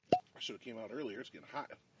should have came out earlier. It's getting hot.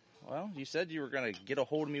 Well, you said you were going to get a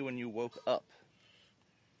hold of me when you woke up.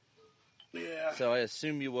 Yeah. So I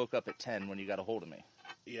assume you woke up at 10 when you got a hold of me.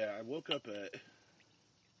 Yeah, I woke up at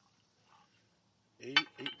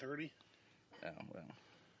 8:30. Oh, well.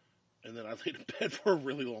 And then I laid in bed for a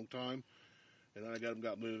really long time. And then I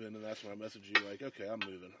got moving, and that's when I messaged you, like, okay, I'm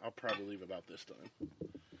moving. I'll probably leave about this time.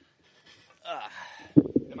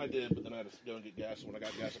 And I did, but then I had to go and get gas. And when I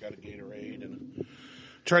got gas, I got a Gatorade and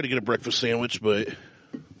tried to get a breakfast sandwich, but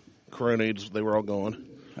Coronades, they were all gone.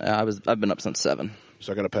 I've been up since 7.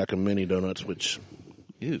 So I got a pack of mini donuts, which,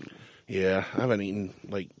 Ew. Yeah, I haven't eaten,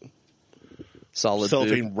 like, solid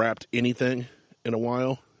cellophane wrapped anything in a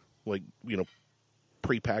while. Like,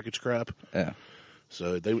 pre-packaged crap. Yeah.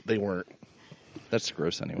 So they weren't. That's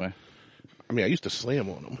gross anyway. I mean, I used to slam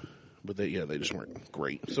on them, but they just weren't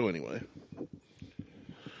great. So anyway,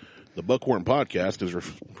 the Buckhorn podcast is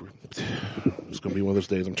it's going to be one of those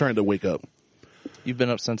days. I'm trying to wake up. You've been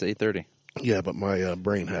up since 8:30. Yeah, but my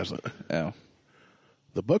brain hasn't. Oh.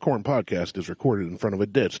 The Buckhorn podcast is recorded in front of a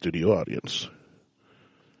dead studio audience.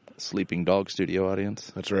 Sleeping dog studio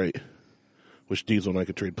audience. That's right. Wish Diesel and I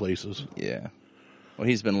could trade places. Yeah. Well,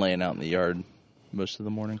 he's been laying out in the yard most of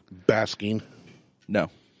the morning. Basking. No.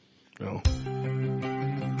 No.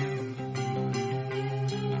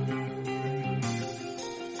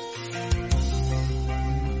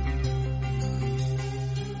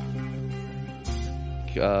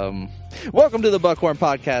 Welcome to the Buckhorn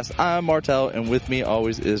Podcast. I'm Martel, and with me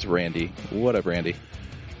always is Randy. What up, Randy?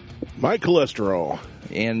 My cholesterol.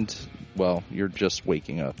 And, well, you're just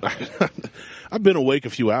waking up. I've been awake a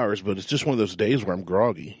few hours, but it's just one of those days where I'm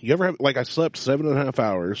groggy. You ever have, like, I slept 7.5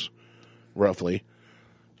 hours, roughly,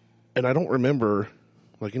 and I don't remember,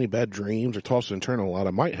 like, any bad dreams or toss and turn a lot.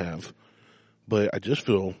 I might have, but I just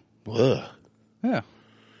feel, ugh. Yeah.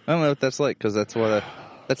 I don't know what that's like, because that's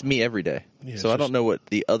me every day. Yeah, so I don't know what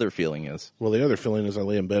the other feeling is. Well, the other feeling is I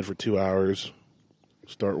lay in bed for 2 hours,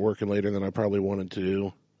 start working later than I probably wanted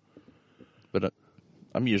to. But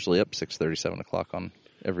I'm usually up 6:30, 7 o'clock on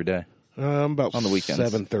every day. About on the weekends.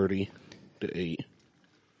 7:30 to 8.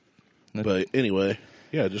 But anyway,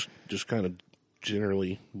 yeah, just kind of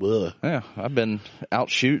generally, ugh. Yeah, I've been out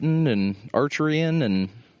shooting and archerying, and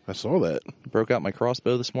I saw that. Broke out my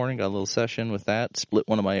crossbow this morning, got a little session with that, split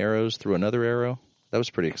one of my arrows through another arrow. That was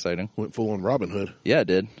pretty exciting. Went full on Robin Hood. Yeah, I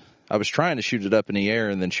did. I was trying to shoot it up in the air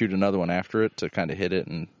and then shoot another one after it to kind of hit it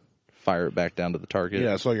and fire it back down to the target.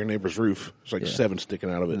 Yeah, I saw your neighbor's roof. There's like 7 sticking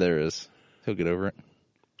out of it. There is. He'll get over it.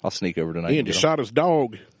 I'll sneak over tonight. And you shot his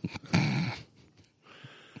dog.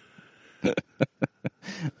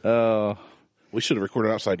 Oh. We should have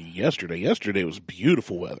recorded outside yesterday. Yesterday was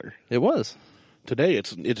beautiful weather. It was. Today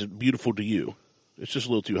it's beautiful to you. It's just a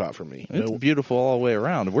little too hot for me. It's beautiful all the way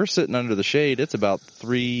around. We're sitting under the shade. It's about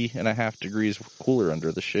 3.5 degrees cooler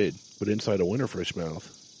under the shade. But inside a winterfish mouth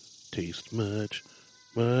tastes much,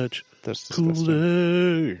 much That's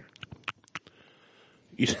cooler.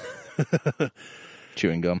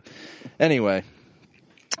 Chewing gum. Anyway,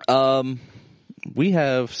 we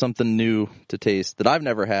have something new to taste that I've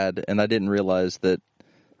never had, and I didn't realize that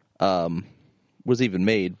was even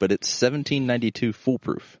made, but it's 1792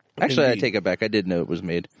 Foolproof. Actually, Indeed. I take it back. I did know it was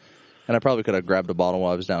made. And I probably could have grabbed a bottle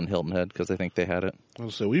while I was down in Hilton Head because I think they had it.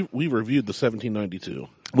 So we reviewed the 1792.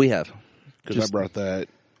 We have. Because I brought that,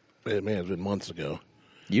 man, it's been months ago.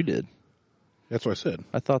 You did. That's what I said.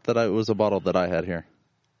 I thought that it was a bottle that I had here.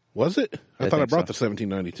 Was it? I thought I think brought so. the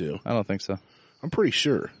 1792. I don't think so. I'm pretty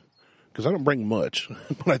sure. Because I don't bring much.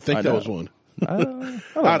 But I think that was one.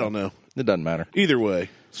 I don't know. It doesn't matter. Either way.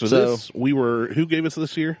 So who gave us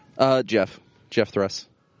this year? Jeff Thress.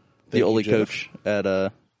 The Thank you, Ole Jeff. coach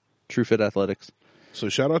at True Fit Athletics. So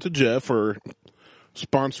shout out to Jeff for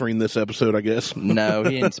sponsoring this episode, I guess. No,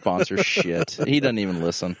 he didn't sponsor shit. He doesn't even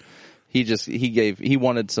listen. He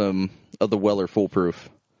wanted some of the Weller Foolproof.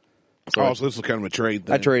 So this is kind of a trade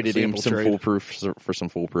thing. I traded him some trade. Foolproof for some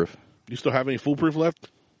Foolproof. You still have any Foolproof left?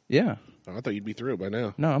 Yeah. Oh, I thought you'd be through it by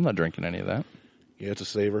now. No, I'm not drinking any of that. Yeah, it's a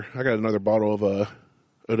saver. I got another bottle of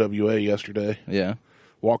OWA yesterday. Yeah.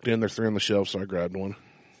 Walked in, they're 3 on the shelf, so I grabbed one.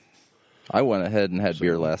 I went ahead and had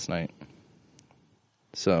beer last night.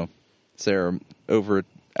 So, Sarah, over at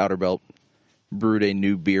Outer Belt, brewed a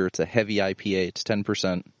new beer. It's a heavy IPA. It's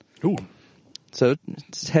 10%. Ooh. So,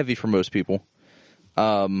 it's heavy for most people.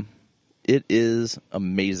 It is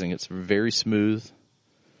amazing. It's very smooth,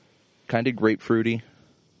 kind of grapefruity,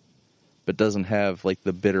 but doesn't have, like,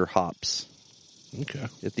 the bitter hops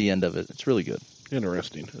at the end of it. It's really good.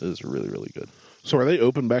 Interesting. It is really, really good. So are they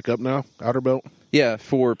open back up now, Outer Belt? Yeah,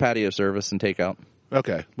 for patio service and takeout.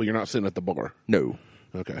 Okay, but you're not sitting at the bar. No.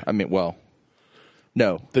 Okay. I mean, well,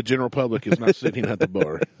 No. The general public is not sitting at the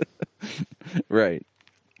bar. Right.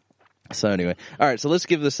 So anyway. All right, so let's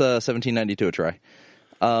give this 1792 a try.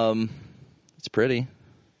 It's pretty.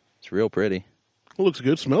 It's real pretty. It looks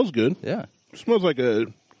good. Smells good. Yeah. Smells like a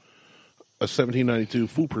 1792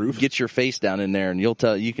 foolproof. Get your face down in there, and you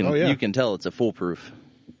can tell it's a foolproof.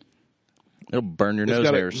 It'll burn your nose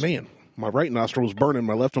hairs. Man, my right nostril was burning.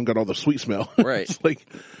 My left one got all the sweet smell. Right. It's like,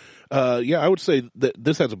 I would say that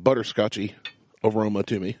this has a butterscotchy aroma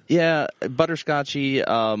to me. Yeah, butterscotchy.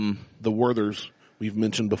 The Werther's we've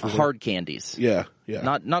mentioned before. Hard candies. Yeah.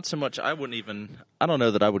 Not so much. I don't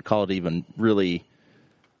know that I would call it even really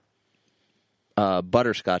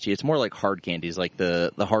butterscotchy. It's more like hard candies, like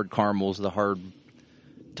the hard caramels, the hard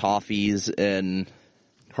toffees, and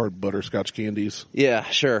hard butterscotch candies. Yeah,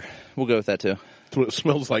 sure. We'll go with that too. That's what it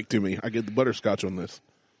smells like to me. I get the butterscotch on this.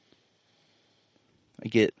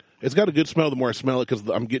 It's got a good smell the more I smell it because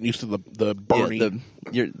I'm getting used to the burning.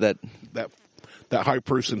 Yeah, that high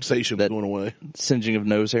proof sensation going away. Singeing of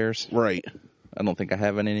nose hairs. Right. I don't think I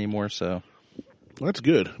have any anymore, so. Well, that's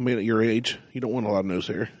good. I mean, at your age, you don't want a lot of nose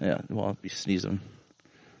hair. Yeah, well, I'll be sneezing.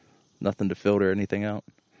 Nothing to filter anything out.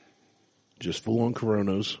 Just full on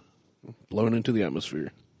Coronas blowing into the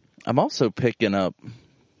atmosphere. I'm also picking up,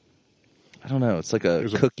 I don't know, it's like a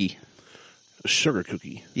cookie. A sugar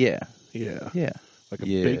cookie. Yeah. Yeah. Yeah. Like a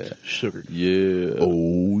baked sugar. Yeah.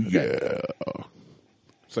 Oh, yeah.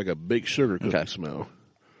 It's like a baked sugar cookie smell.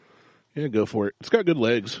 Yeah, go for it. It's got good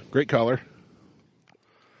legs. Great collar.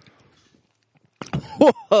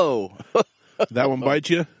 Whoa! That one bites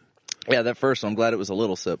you? Yeah, that first one. I'm glad it was a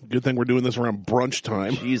little sip. Good thing we're doing this around brunch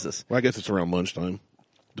time. Jesus. Well, I guess it's around lunchtime.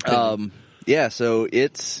 Yeah, so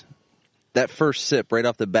it's that first sip right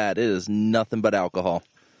off the bat. It is nothing but alcohol.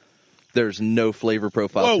 There's no flavor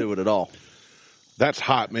profile to it at all. That's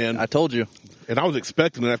hot, man. I told you. And I was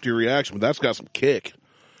expecting it after your reaction, but that's got some kick.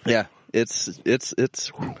 Yeah, it's.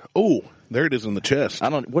 Oh, there it is in the chest.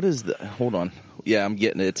 Hold on. Yeah, I'm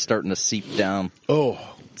getting it. It's starting to seep down. Oh.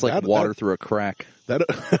 It's like water through a crack.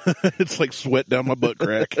 It's like sweat down my butt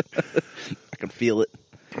crack. I can feel it.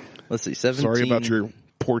 Let's see, 17. Sorry about your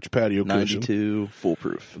porch patio cushion. 92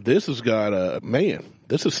 foolproof. This has got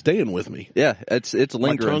this is staying with me. Yeah, it's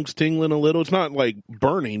lingering. My tongue's tingling a little. It's not like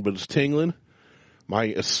burning, but it's tingling. My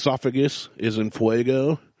esophagus is in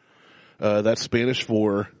fuego. That's Spanish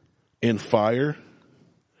for in fire.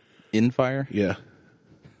 In fire? Yeah.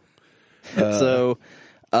 So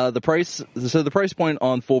the price point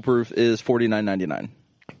on foolproof is $49.99.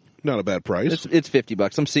 Not a bad price. It's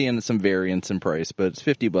 $50. I'm seeing some variance in price, but it's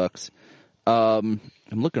 $50. I'm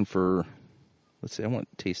looking for. Let's see. I want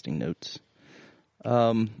tasting notes.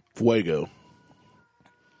 Fuego.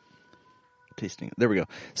 Tasting. There we go.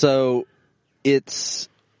 So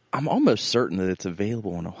I'm almost certain that it's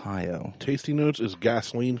available in Ohio. Tasting notes is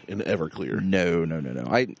gasoline and Everclear. No.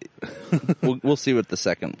 We'll see what the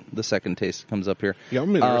second taste comes up here. Yeah,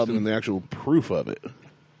 I'm interested in the actual proof of it.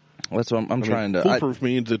 That's what I'm trying to. Foolproof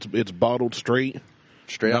means it's bottled straight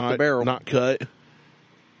out the barrel, not cut.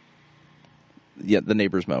 Yeah, the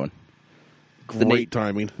neighbor's mowing. Great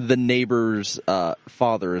timing. The neighbor's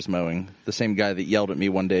father is mowing. The same guy that yelled at me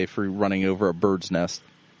one day for running over a bird's nest.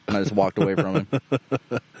 And I just walked away from him.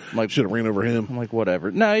 Should have ran over him. I'm like, whatever.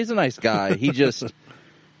 No, he's a nice guy. He just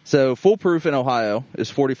so foolproof in Ohio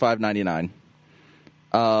is $45.99.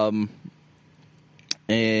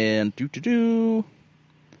 And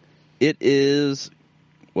it is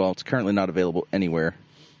it's currently not available anywhere.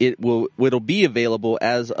 It'll be available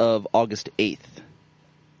as of August 8th.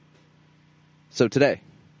 So today.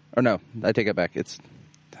 Or no, I take it back.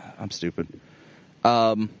 I'm stupid.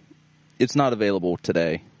 It's not available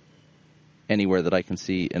today anywhere that I can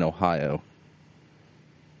see in Ohio.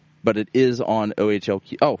 But it is on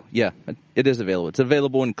OHLQ. Oh, yeah, it is available. It's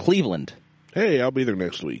available in Cleveland. Hey, I'll be there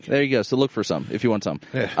next week. There you go. So look for some if you want some.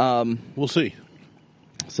 Yeah. We'll see.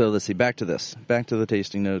 So let's see. Back to this. Back to the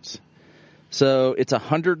tasting notes. So it's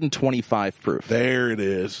 125 proof. There it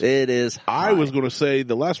is. It is high. I was going to say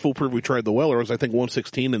the last foolproof we tried, the Weller, was I think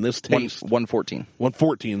 116, and this tastes 114.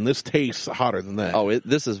 114. This tastes hotter than that. Oh,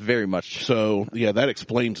 this is very much. So yeah, that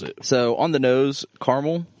explains it. So on the nose,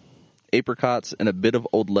 caramel, apricots, and a bit of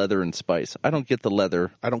old leather and spice. I don't get the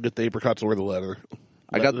leather. I don't get the apricots or the leather.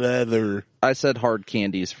 I got leather. I said hard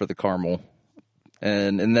candies for the caramel,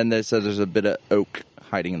 and then they said there's a bit of oak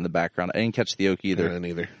hiding in the background. I didn't catch the oak either. Yeah,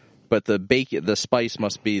 neither. But the spice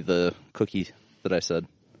must be the cookie that I said.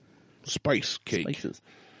 Spice cake. Spices.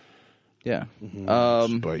 Yeah.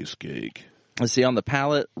 Spice cake. Let's see, on the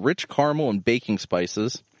palate, rich caramel and baking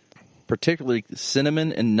spices, particularly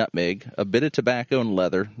cinnamon and nutmeg, a bit of tobacco and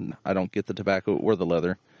leather. I don't get the tobacco or the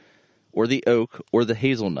leather. or the oak, or the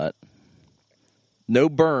hazelnut. No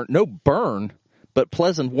burn, but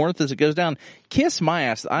pleasant warmth as it goes down. Kiss my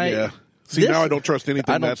ass. See, now I don't trust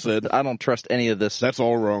anything that said. I don't trust any of this. That's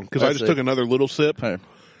all wrong. Because I just took another little sip. Right.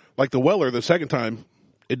 Like the Weller, the second time,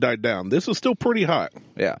 it died down. This is still pretty hot.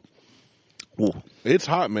 Yeah. Ooh. It's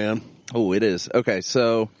hot, man. Oh, it is. Okay,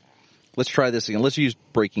 so let's try this again. Let's use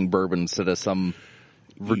breaking bourbon instead of some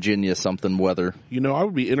Virginia something weather. You know, I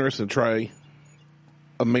would be interested to try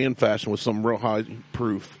a man fashion with some real high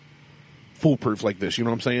proof, foolproof like this. You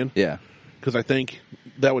know what I'm saying? Yeah. Because I think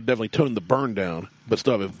that would definitely tone the burn down, but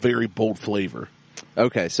still have a very bold flavor.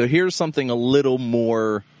 Okay, so here's something a little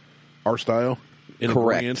more... Our style?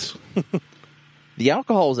 Correct. The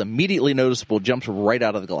alcohol is immediately noticeable, jumps right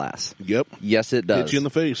out of the glass. Yep. Yes, it does. Hits you in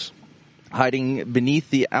the face. Hiding beneath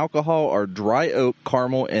the alcohol are dry oak,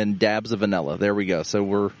 caramel, and dabs of vanilla. There we go. So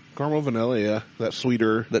we're... Caramel, vanilla, yeah. That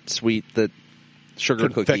sweeter... That sweet, that sugar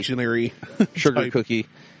cookie. Confectionery. Sugar cookie.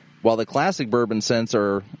 While the classic bourbon scents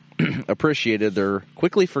are appreciated, they're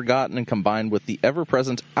quickly forgotten and combined with the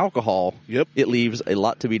ever-present alcohol. Yep. It leaves a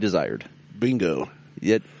lot to be desired. Bingo.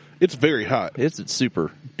 It's very hot. It's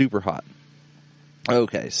super duper hot.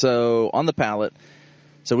 Okay, so on the palate,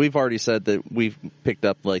 so we've already said that we've picked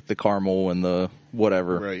up like the caramel and the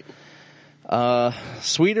whatever. Right.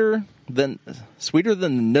 Sweeter than the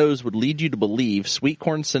nose would lead you to believe. Sweet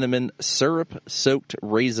corn, cinnamon, syrup-soaked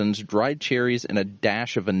raisins, dried cherries, and a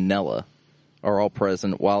dash of vanilla are all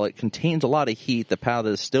present. While it contains a lot of heat, the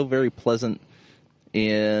palate is still very pleasant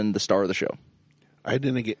in the star of the show. I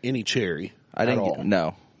didn't get any cherry.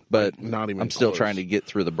 No. But not even I'm still close. trying to get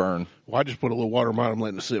through the burn. Well, I just put a little water in mine. I'm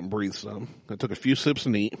letting it sit and breathe some. I took a few sips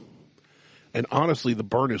neat. And honestly, the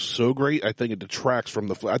burn is so great, I think it detracts from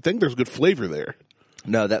the I think there's good flavor there.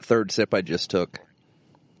 No, that third sip I just took,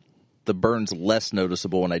 the burn's less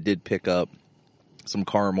noticeable, and I did pick up some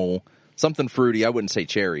caramel, something fruity. I wouldn't say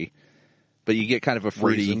cherry, but you get kind of a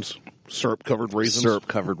fruity... Raisins. Syrup-covered raisins.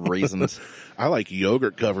 Syrup-covered raisins. I like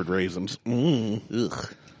yogurt-covered raisins.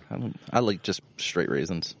 Ugh. I like just straight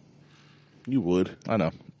raisins. You would. I know.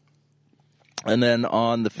 And then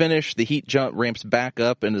on the finish, the heat jump ramps back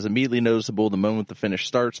up and is immediately noticeable the moment the finish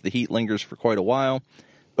starts. The heat lingers for quite a while,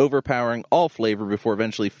 overpowering all flavor before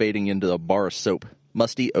eventually fading into a bar of soap,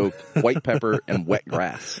 musty oak, white pepper, and wet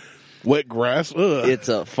grass. Wet grass? Ugh. It's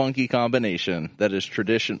a funky combination that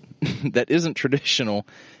isn't traditional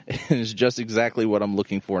and is just exactly what I'm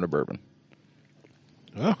looking for in a bourbon.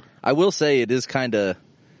 Oh. I will say it is kind of...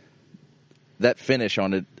 That finish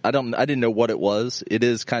on it, I didn't know what it was. It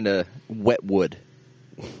is kind of wet wood.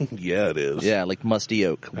 Yeah, it is. Yeah, like musty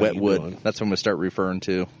oak, wet wood. Doing? That's what I'm going to start referring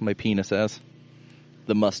to my penis as.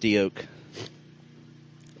 The musty oak.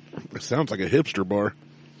 It sounds like a hipster bar.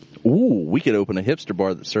 Ooh, we could open a hipster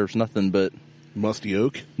bar that serves nothing but... Musty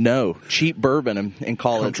oak? No, cheap bourbon and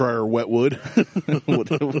call it... Try our wet wood. we'll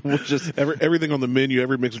just everything on the menu,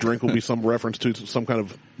 every mixed drink will be some reference to some kind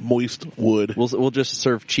of moist wood. We'll just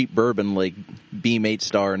serve cheap bourbon like Beam 8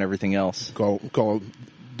 Star and everything else.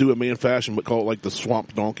 Do a man fashion, but call it like the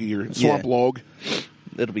swamp donkey or swamp log.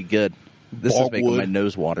 It'll be good. This is making my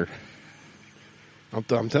nose water.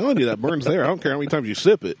 I'm telling you, that burns there. I don't care how many times you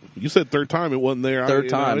sip it. You said third time it wasn't there. Third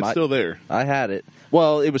time. It's still there. I had it.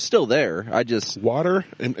 Well, it was still there. I just... Water,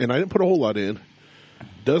 and I didn't put a whole lot in.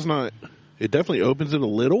 It definitely opens it a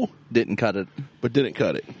little. Didn't cut it. But didn't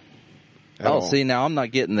cut it. See, now I'm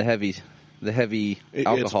not getting the heavy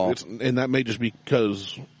alcohol. And that may just be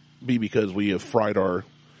because we have fried our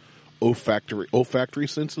olfactory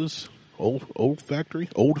senses. Olfactory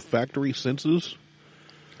senses.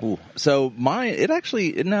 Ooh. So mine, it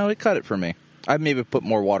cut it for me. I maybe put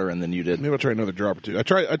more water in than you did. Maybe I'll try another drop or two. I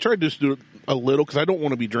tried just to do a little because I don't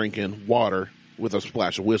want to be drinking water with a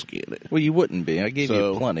splash of whiskey in it. Well, you wouldn't be. I gave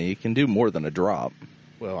you plenty. You can do more than a drop.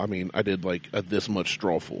 Well, I mean, I did like this much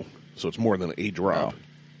strawful, so it's more than a drop.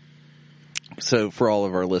 Oh. So for all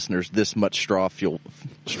of our listeners, this much strawful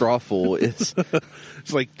is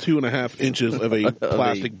it's like 2.5 inches of a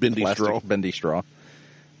plastic bendy straw.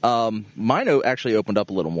 Mine actually opened up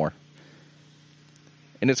a little more.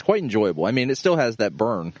 And it's quite enjoyable. I mean, it still has that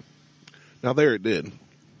burn. Now there it did.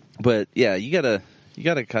 But yeah, you gotta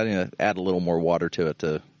kind of add a little more water to it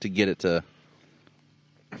to get it to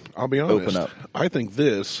I'll be honest, open up. I think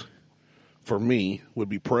this, for me, would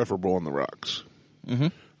be preferable on the rocks. Mm-hmm.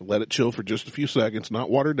 Let it chill for just a few seconds, not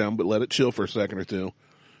watered down, but let it chill for a second or two,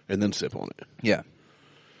 and then sip on it. Yeah.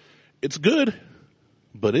 It's good,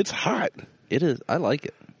 but it's hot. It is. I like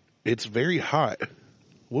it. It's very hot.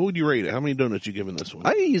 What would you rate it? How many donuts you giving this one?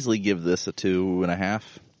 I easily give this a 2.5.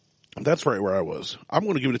 That's right where I was. I'm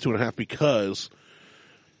going to give it a 2.5 because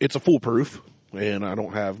it's a foolproof. and I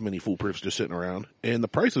don't have many foolproofs just sitting around. And the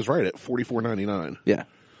price is right at $44.99. Yeah.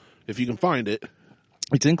 If you can find it.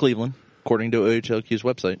 It's in Cleveland, according to OHLQ's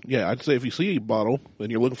website. Yeah, I'd say if you see a bottle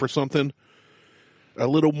and you're looking for something a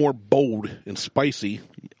little more bold and spicy.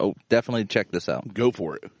 Oh, definitely check this out. Go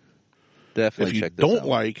for it. Definitely check this out. If you out. don't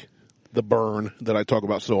like the burn that I talk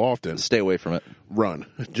about so often, stay away from it. Run.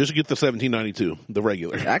 Just get the 1792, the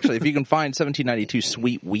regular. Actually, if you can find 1792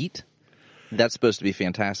 Sweet Wheat, that's supposed to be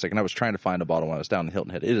fantastic. And I was trying to find a bottle when I was down in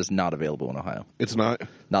Hilton Head. It is not available in Ohio. It's not?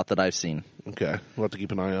 Not that I've seen. Okay. We'll have to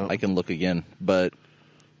keep an eye out. I can look again. But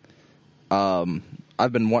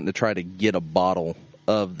I've been wanting to try to get a bottle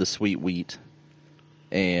of the Sweet Wheat,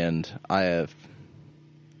 and I have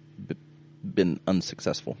been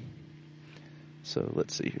unsuccessful. So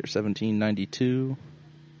let's see here. 1792.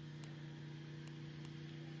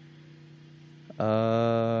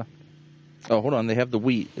 Oh, hold on. They have the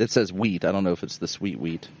wheat. It says wheat. I don't know if it's the Sweet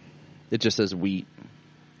Wheat. It just says wheat.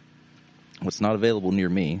 Well, it's not available near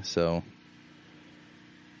me, so.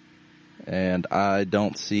 And I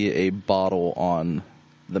don't see a bottle on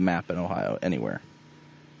the map in Ohio anywhere.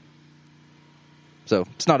 So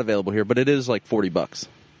it's not available here, but it is like $40.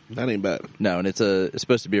 That ain't bad. No, and it's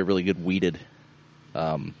supposed to be a really good wheated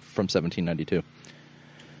from 1792.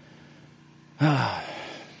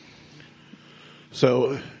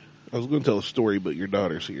 So, I was going to tell a story, but your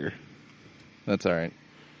daughter's here. That's all right.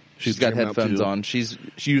 She's got headphones on. She's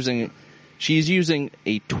using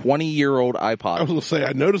a 20-year-old iPod. I was going to say,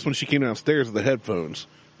 I noticed when she came downstairs with the headphones,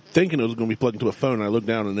 thinking it was going to be plugged into a phone, and I looked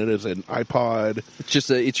down and it is an iPod. It's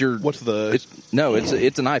an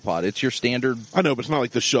iPod. It's your standard. I know, but it's not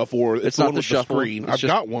like the Shuffle or it's not the Shuffle screen. I've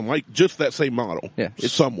got one like just that same model. Yeah,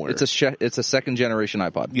 it's somewhere. It's a second generation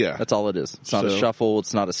iPod. Yeah, that's all it is. It's not a Shuffle.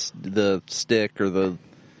 It's not the stick or the.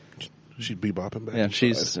 She'd be bopping back. Yeah,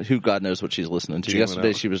 she's who God knows what she's listening to.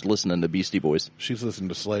 Yesterday she was listening to Beastie Boys. She's listening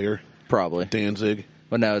to Slayer, probably Danzig.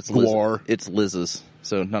 But now it's Guar. It's Liz's,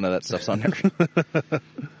 so none of that stuff's on there.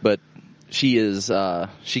 But she is.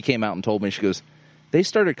 She came out and told me, she goes, they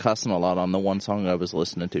started cussing a lot on the one song I was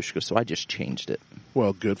listening to. She goes, so I just changed it.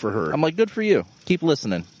 Well, good for her. I'm like, good for you. Keep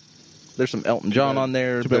listening. There's some Elton John on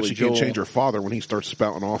there. Too bad she can't change her father when he starts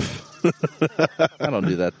spouting off. I don't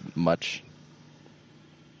do that much.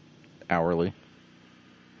 Hourly.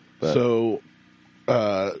 But. So,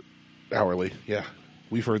 hourly, yeah.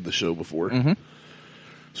 We've heard the show before. Mm-hmm.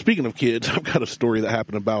 Speaking of kids, I've got a story that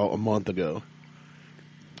happened about a month ago.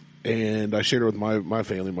 And I shared it with my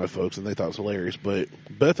family, my folks, and they thought it was hilarious. But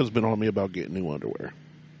Beth has been on me about getting new underwear.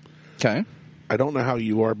 Okay. I don't know how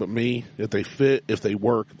you are, but me, if they fit, if they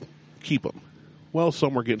work, keep them. Well,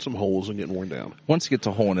 some are getting some holes and getting worn down. Once it gets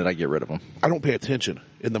a hole in it, I get rid of them. I don't pay attention.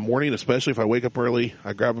 In the morning, especially if I wake up early,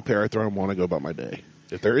 I grab a pair, I throw them on, I go about my day.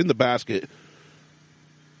 If they're in the basket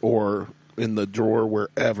or in the drawer,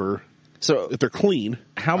 wherever, so if they're clean.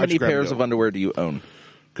 How many pairs of underwear do you own?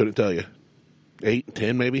 Couldn't tell you. 8,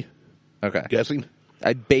 10 maybe. Okay. Guessing?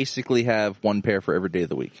 I basically have one pair for every day of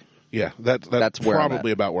the week. Yeah, that's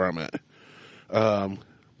probably about where I'm at.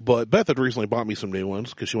 But Beth had recently bought me some new ones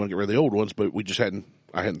because she wanted to get rid of the old ones, but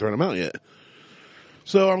I hadn't thrown them out yet.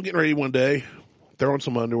 So I'm getting ready one day, throwing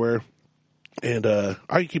some underwear, and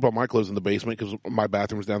I keep all my clothes in the basement because my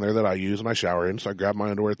bathroom's down there that I use and I shower in, so I grab my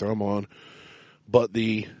underwear, throw them on. But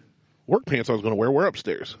the work pants I was going to wear were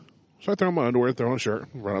upstairs. So I throw on my underwear, throw on a shirt,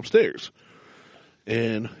 run upstairs.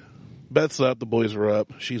 And Beth's up, the boys are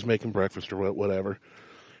up, she's making breakfast or whatever.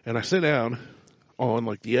 And I sit down on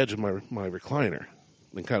like the edge of my recliner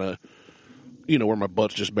and kind of, where my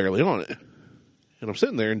butt's just barely on it. And I'm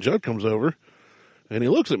sitting there and Judd comes over and he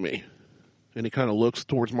looks at me and he kind of looks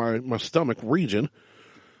towards my stomach region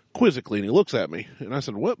quizzically and he looks at me. And I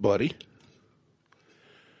said, what, buddy?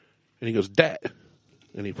 And he goes, Dad.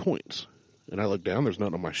 And he points. And I look down, there's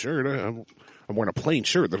nothing on my shirt. I'm wearing a plain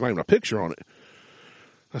shirt. There's not even a picture on it.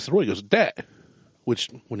 I said, well, he goes, Dad. Which,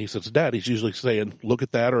 when he says Dad, he's usually saying, look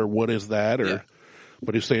at that, or what is that? Or,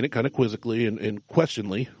 but he's saying it kind of quizzically and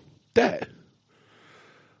questioningly, Dad.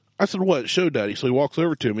 I said, what? Show Daddy. So he walks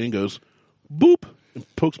over to me and goes, boop,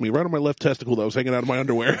 and pokes me right on my left testicle that was hanging out of my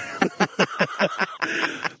underwear.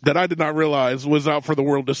 That I did not realize was out for the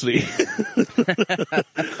world to see.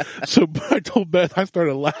 So I told Beth, I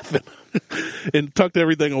started laughing and tucked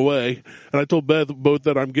everything away. And I told Beth both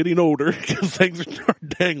that I'm getting older because things are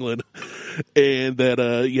dangling. And that,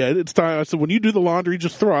 it's time. I said, when you do the laundry,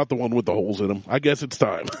 just throw out the one with the holes in them. I guess it's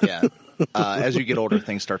time. Yeah. As you get older,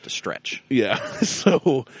 things start to stretch. Yeah.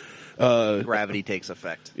 So, gravity takes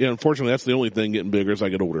effect. Yeah, unfortunately, that's the only thing getting bigger as I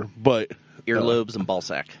get older. But earlobes and ball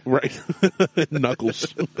sack. Right.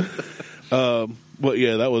 Knuckles. Well,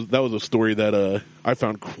 yeah, that was a story that I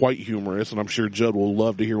found quite humorous, and I'm sure Judd will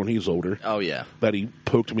love to hear when he's older. Oh, yeah. That he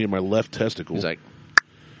poked me in my left testicle. He's like...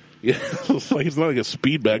 Yeah, it's like it's not like a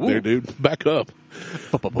speed back there, dude. Back up.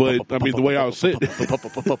 But, I mean, the way I was sitting,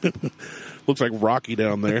 looks like Rocky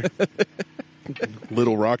down there.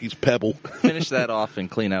 Little Rocky's pebble. Finish that off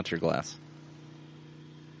and clean out your glass.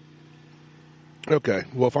 Okay.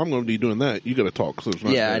 Well, if I'm going to be doing that, you got to talk. So it's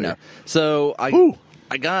not I know. So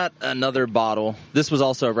I got another bottle. This was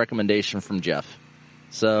also a recommendation from Jeff.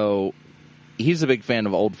 So he's a big fan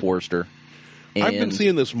of Old Forester. And I've been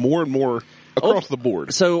seeing this more and more across the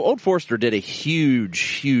board. So Old Forester did a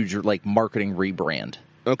huge like marketing rebrand.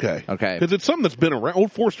 Okay. Okay. Because it's something that's been around.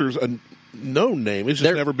 Old Forester's a known name. It's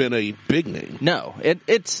just never been a big name. No,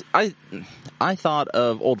 it's I thought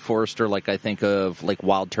of Old Forester like I think of like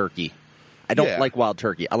Wild Turkey. I don't like Wild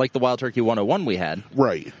Turkey. I like the Wild Turkey 101 we had.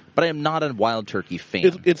 Right. But I am not a Wild Turkey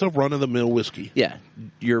fan. It's a run-of-the-mill whiskey. Yeah.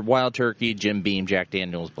 Your Wild Turkey, Jim Beam, Jack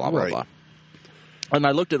Daniels, blah, blah, blah. And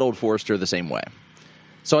I looked at Old Forester the same way.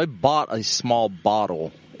 So I bought a small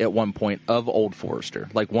bottle at one point of Old Forester.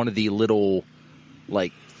 Like one of the little,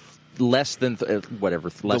 like, less than, whatever.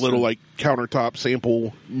 Less the little, than, like, countertop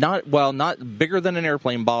sample. Not bigger than an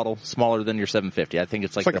airplane bottle, smaller than your 750. I think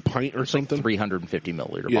it's like a pint or something. Like 350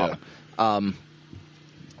 milliliter bottle.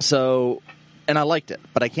 So, and I liked it,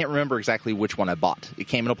 but I can't remember exactly which one I bought. It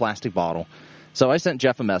came in a plastic bottle. So I sent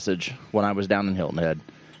Jeff a message when I was down in Hilton Head,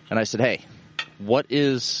 and I said, hey, what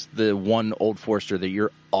is the one Old Forester that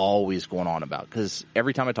you're always going on about? Because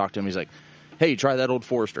every time I talk to him, he's like, hey, try that Old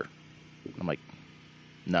Forester. I'm like,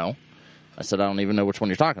 no. I said, I don't even know which one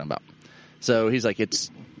you're talking about. So he's like,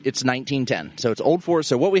 it's 1910. So it's Old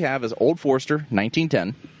Forester. So what we have is Old Forester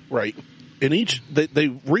 1910. Right. And they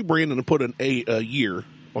rebranded and put a year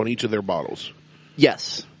on each of their bottles.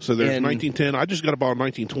 Yes. So there's 1910. I just got a bottle of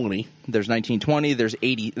 1920. There's 1920. There's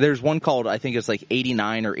 80. There's one called, I think it's like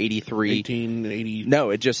 89 or 83. 1880. No,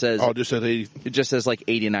 it just says. Oh, it just says 80. It just says like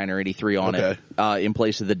 89 or 83 on it in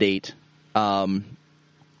place of the date. So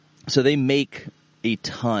they make a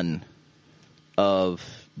ton of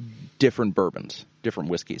different bourbons, different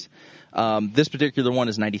whiskeys. This particular one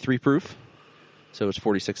is 93 proof. So it's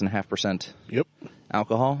 46.5%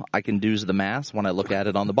 alcohol. I can do the math when I look at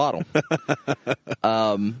it on the bottle.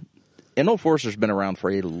 And Old Forester's been around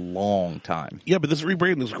for a long time. Yeah, but this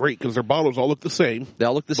rebranding is great because their bottles all look the same. They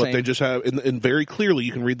all look the same. But they just have, and very clearly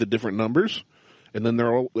you can read the different numbers, and then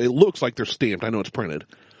it looks like they're stamped. I know it's printed.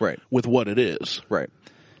 Right. With what it is. Right.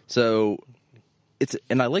 So,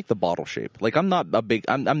 and I like the bottle shape. Like, I'm not a big,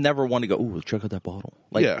 I'm never one to go, ooh, check out that bottle.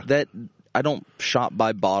 Like, that, I don't shop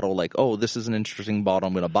by bottle like, oh, this is an interesting bottle,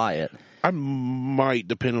 I'm going to buy it. I might,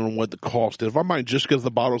 depending on what the cost is. If I might, just because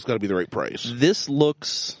the bottle's got to be the right price.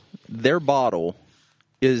 Their bottle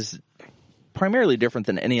is primarily different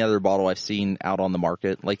than any other bottle I've seen out on the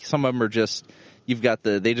market. Like, some of them are just,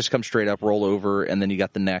 they just come straight up, roll over, and then you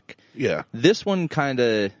got the neck. Yeah. This one kind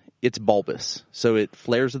of, it's bulbous. So it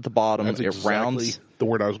flares at the bottom. That's exactly rounds. The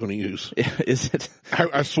word I was going to use. Is it?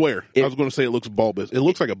 I swear. I was going to say it looks bulbous. It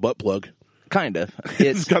looks like a butt plug. Kind of.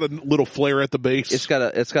 It's got a little flare at the base. It's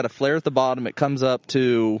got a flare at the bottom. It comes up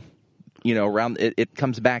to, around. It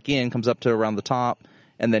comes back in, comes up to around the top,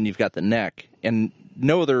 and then you've got the neck. And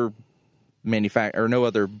no other no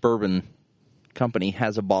other bourbon company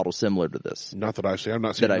has a bottle similar to this. Not that I see. I've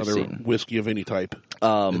not seen another whiskey of any type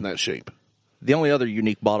in that shape. The only other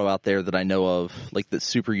unique bottle out there that I know of, like that's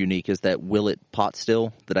super unique, is that Willet Pot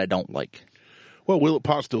Still that I don't like. Well, Willet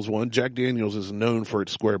Pot Still's one. Jack Daniels is known for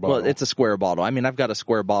its square bottle. Well, it's a square bottle. I mean, I've got a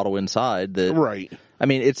square bottle inside. Right. I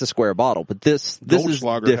mean, it's a square bottle, but this is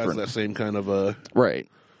Goldschlager different. has that same kind of right.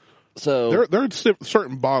 So there are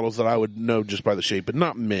certain bottles that I would know just by the shape, but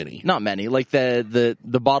not many. Not many. Like the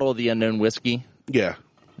bottle of the unknown whiskey. Yeah.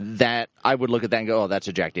 That I would look at that and go, oh, that's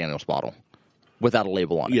a Jack Daniels bottle. Without a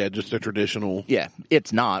label on it. Yeah, just a traditional. Yeah,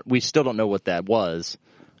 it's not. We still don't know what that was.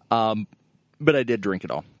 But I did drink it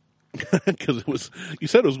all. Because you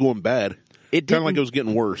said it was going bad. It kind of like it was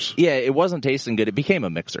getting worse. Yeah, it wasn't tasting good. It became a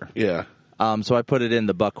mixer. Yeah. So I put it in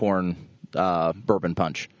the Buckhorn Bourbon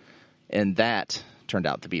Punch. And that turned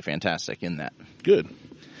out to be fantastic in that. Good.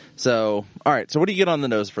 So, all right. So what do you get on the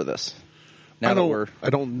nose for this? I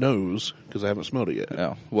don't nose because I haven't smelled it yet.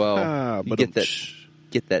 Oh, well, you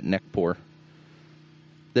get that neck pour.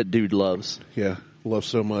 That dude loves. Yeah, loves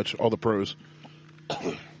so much. All the pros.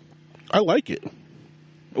 I like it.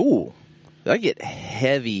 Ooh. I get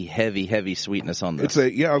heavy, heavy, heavy sweetness on this. I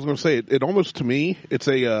was going to say, it almost, to me, it's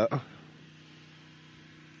it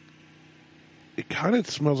kind of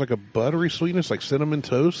smells like a buttery sweetness, like cinnamon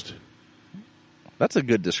toast. That's a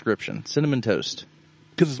good description. Cinnamon toast.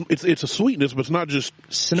 because it's a sweetness, but it's not just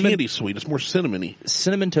Cinnamon- candy sweet. It's more cinnamony.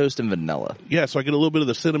 Cinnamon toast and vanilla. Yeah, so I get a little bit of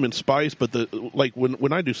the cinnamon spice, but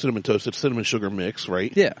when I do cinnamon toast, it's cinnamon sugar mix,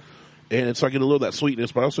 right? Yeah. And so I get a little of that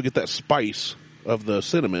sweetness, but I also get that spice of the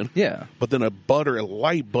cinnamon. Yeah. But then a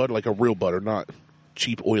light butter, like a real butter, not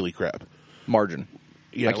cheap oily crap. Margarine.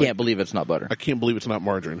 Yeah, I can't believe it's not butter. I can't believe it's not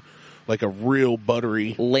margarine. Like a real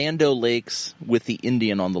buttery, Lando Lakes with the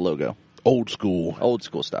Indian on the logo. old school. Old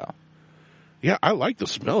school style. Yeah, I like the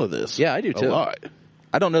smell of this. Yeah, I do too. A lot.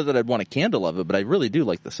 I don't know that I'd want a candle of it, but I really do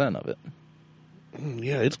like the scent of it.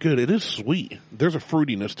 Yeah, it's good. It is sweet. There's a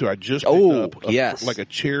fruitiness to it. I just picked up yes. like a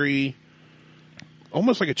cherry,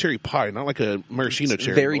 almost like a cherry pie, not like a maraschino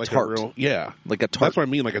cherry. Very but like tart. Like a tart. That's what I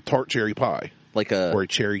mean, like a tart cherry pie. Like or a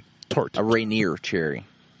cherry tart. a Rainier cherry.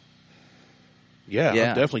 Yeah, Yeah.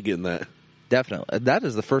 I'm definitely getting that. Definitely. That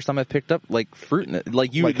is the first time I've picked up like fruit in it.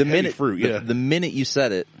 Like Like the heavy minute fruit, yeah. the minute you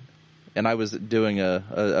said it, and I was doing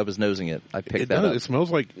I was nosing it. I picked that up. It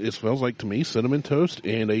smells like to me cinnamon toast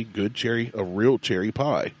and a real cherry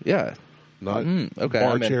pie. Yeah. Not okay,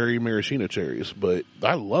 bar I'm in. cherry, maraschino cherries, but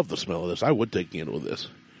I love the smell of this. I would take a candle with this.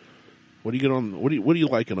 What do you get on? What are you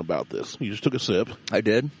liking about this? You just took a sip. I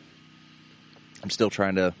did. I'm still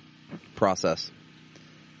trying to process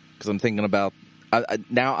because I'm thinking about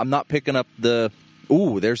now. I'm not picking up the.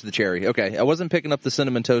 Ooh, there's the cherry. Okay, I wasn't picking up the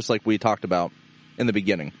cinnamon toast like we talked about in the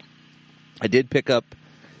beginning. I did pick up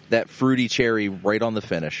that fruity cherry right on the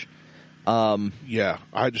finish. Yeah,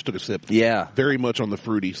 I just took a sip. Yeah, very much on the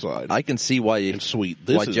fruity side. I can see why and sweet.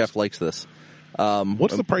 Jeff likes this.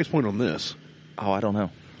 What's the price point on this? Oh, I don't know.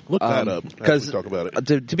 Look that up as we talk about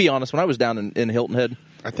it. To be honest, when I was down in Hilton Head,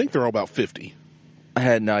 I think they're all about $50.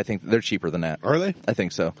 I think they're cheaper than that. Are they? I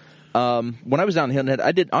think so. When I was down in Hilton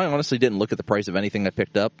Head, I honestly didn't look at the price of anything I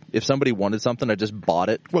picked up. If somebody wanted something, I just bought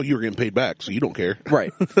it. Well, you were getting paid back, so you don't care.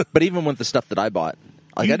 Right. But even with the stuff that I bought,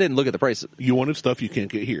 I didn't look at the price. You wanted stuff you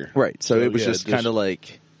can't get here. Right. So it was just kind of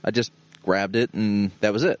like, I just grabbed it and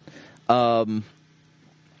that was it. And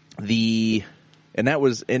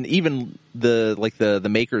even the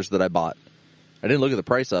makers that I bought, I didn't look at the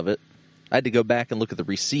price of it. I had to go back and look at the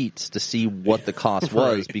receipts to see what the cost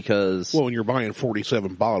was because... Well, when you're buying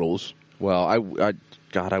 47 bottles... Well,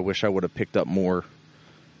 I wish I would have picked up more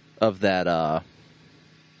of that,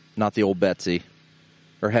 not the old Betsy,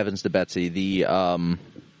 or Heavens to Betsy, the,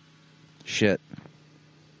 shit.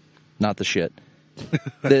 Not the shit.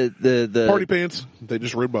 The Party pants, they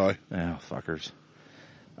just rode by. Oh, fuckers.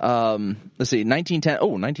 Let's see, 1910,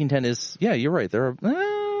 1910 is, yeah, you're right,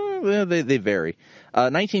 they vary.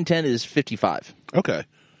 1910 is 55. Okay.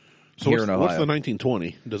 So here in Ohio. What's the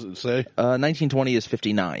 1920? Does it say? 1920 is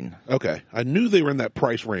 59. Okay. I knew they were in that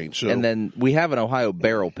price range. So. And then we have an Ohio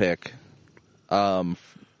barrel pick, but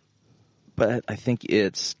I think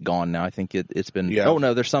it's gone now. I think it's been... Yeah. Oh,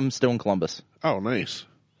 no, there's some still in Columbus. Oh, nice.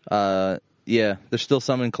 Yeah, there's still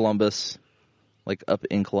some in Columbus, like up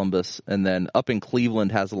in Columbus. And then up in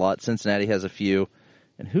Cleveland has a lot. Cincinnati has a few.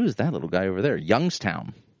 And who's that little guy over there?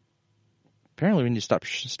 Youngstown. Apparently we need to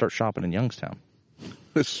start shopping in Youngstown.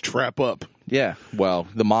 Let's trap up. Yeah, well,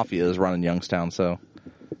 the Mafia is running Youngstown, so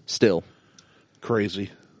still.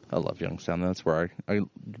 Crazy. I love Youngstown. That's where I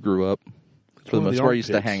grew up. For the most part, I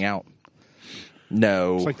used to hang out.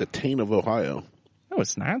 No. It's like the taint of Ohio. No,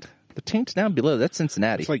 it's not. The taint's down below. That's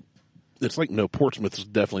Cincinnati. It's like no, Portsmouth is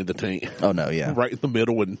definitely the taint. Oh, no, yeah. Right in the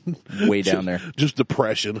middle and way down there. Just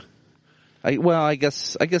depression. I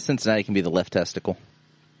guess Cincinnati can be the left testicle.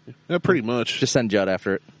 Yeah, pretty much. Just send Judd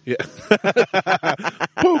after it. Yeah.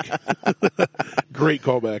 Poke. Great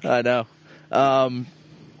callback. I know.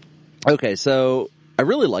 Okay, so I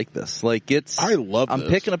really like this. I love this. I'm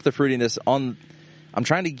picking up the fruitiness I'm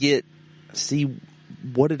trying to see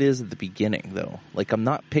what it is at the beginning, though. I'm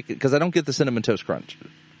not picking, because I don't get the Cinnamon Toast Crunch.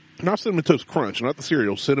 Not Cinnamon Toast Crunch, not the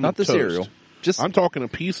cereal, Cinnamon Toast. Not the cereal. I'm talking a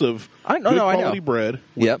piece of good quality bread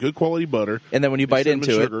with good quality butter. And then when you bite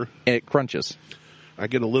into sugar, it crunches. I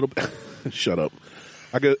get a little shut up.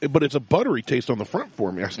 But it's a buttery taste on the front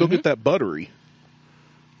for me. I still get that buttery.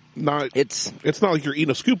 It's not like you're eating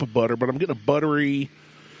a scoop of butter, but I'm getting a buttery.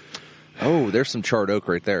 Oh, there's some charred oak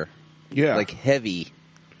right there. Yeah. Heavy.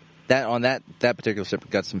 That particular sip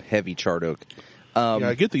got some heavy charred oak. Yeah,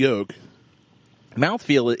 I get the oak.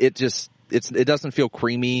 Mouthfeel, it doesn't feel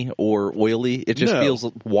creamy or oily. It just feels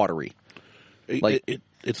watery.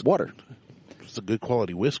 It's water. It's a good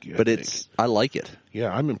quality whiskey, I like it. Yeah,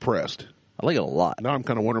 I'm impressed. I like it a lot. Now I'm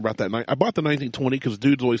kind of wondering about that night. I bought the 1920 because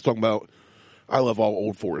dude's always talking about, I love all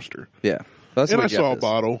Old Forester. Yeah. And I saw a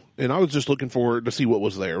bottle, and I was just looking to see what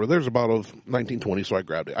was there. Well, there's a bottle of 1920, so I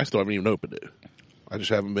grabbed it. I still haven't even opened it. I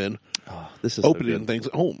just haven't been opening things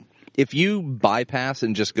at home. if you bypass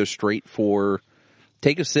and just go straight for,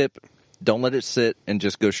 take a sip, don't let it sit, and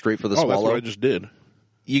just go straight for the swallow. That's what I just did.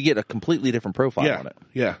 You get a completely different profile on it.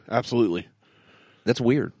 Yeah, absolutely. That's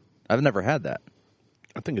weird. I've never had that.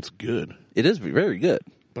 I think it's good. It is very good.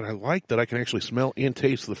 But I like that I can actually smell and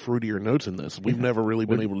taste the fruitier notes in this. We've never really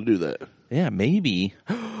been able to do that. Yeah, maybe.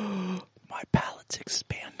 My palate's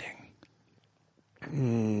expanding.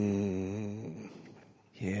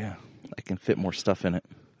 Yeah, I can fit more stuff in it.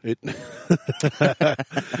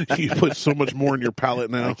 You put so much more in your palate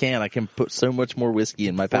now. I can put so much more whiskey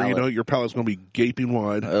in my palate. You know, your palate's going to be gaping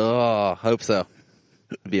wide. Oh, hope so.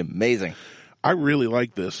 It'd be amazing. I really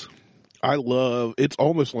like this. It's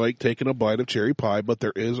almost like taking a bite of cherry pie, but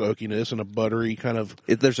there is oakiness and a buttery kind of...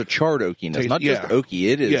 There's a charred oakiness, taste. not just oaky.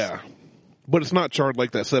 It is... Yeah. But it's not charred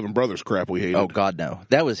like that Seven Brothers crap we hated. Oh, God, no.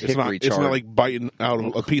 That was hickory charred. It's not like biting out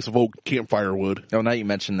of a piece of old campfire wood. Oh, now you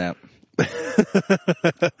mentioned that.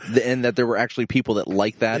 And that there were actually people that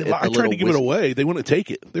like that. I tried to give it away. They wouldn't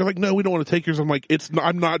take it. They're like, no, we don't want to take yours. I'm like,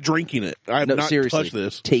 I'm not drinking it. I have not touched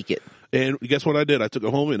this. Take it. And guess what I did? I took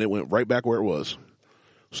it home and it went right back where it was.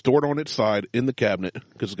 Stored on its side in the cabinet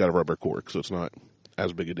because it's got a rubber cork, so it's not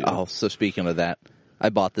as big a deal. Oh, so speaking of that, I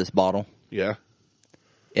bought this bottle. Yeah.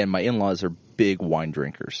 And my in-laws are big wine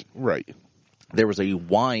drinkers. Right. There was a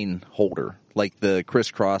wine holder, like the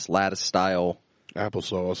crisscross lattice style.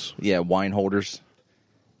 Applesauce. Yeah, wine holders.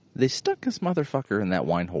 They stuck this motherfucker in that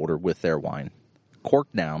wine holder with their wine.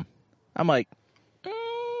 Corked down. I'm like,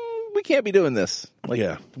 we can't be doing this. Like,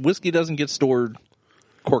 yeah. Whiskey doesn't get stored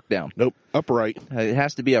corked down. Nope. Upright. It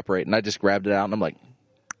has to be upright. And I just grabbed it out and I'm like,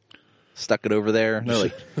 stuck it over there. And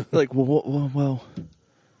they're like, well,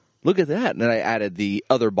 look at that. And then I added the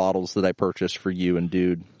other bottles that I purchased for you and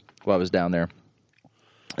Dude while I was down there.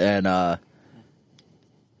 And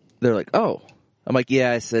they're like, oh. I'm like,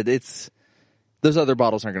 yeah, I said, those other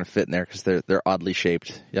bottles aren't going to fit in there because they're oddly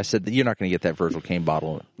shaped. I said, you're not going to get that Virgil Cane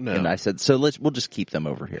bottle. No. And I said, so we'll just keep them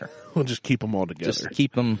over here. We'll just keep them all together. Just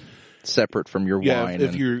keep them separate from your wine.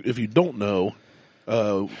 If you don't know,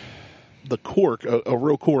 the cork, a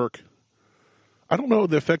real cork, I don't know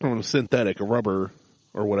the effect on a synthetic, a rubber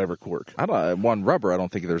or whatever cork. One rubber, I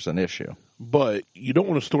don't think there's an issue. But you don't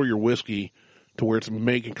want to store your whiskey to where it's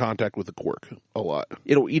making contact with the cork a lot.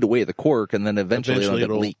 It'll eat away the cork, and then eventually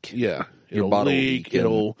it'll leak. Yeah. Your It'll bottle leak.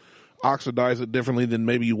 It'll oxidize it differently than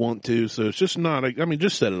maybe you want to. So it's just not,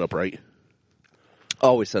 just set it up right.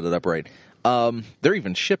 Always set it up right. They're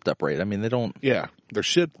even shipped upright. I mean, they don't... Yeah.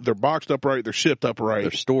 They're boxed upright. They're shipped upright.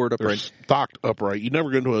 They're stored upright. They're stocked upright. You never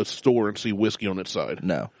go into a store and see whiskey on its side.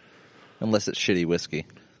 No. Unless it's shitty whiskey.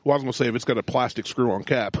 Well, I was going to say, if it's got a plastic screw-on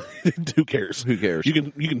cap, who cares? Who cares? You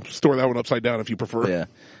can store that one upside down if you prefer. Yeah.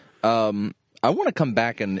 I want to come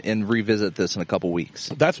back and revisit this in a couple weeks.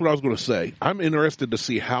 That's what I was going to say. I'm interested to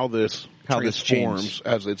see how this transforms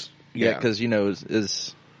as it's... Yeah, because,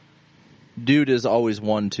 Dude is always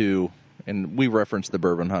one to... And we reference the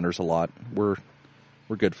Bourbon Hunters a lot. We're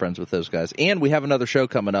good friends with those guys. And we have another show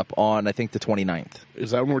coming up on, I think, the 29th.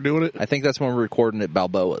 Is that when we're doing it? I think that's when we're recording at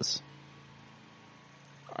Balboa's.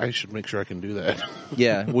 I should make sure I can do that.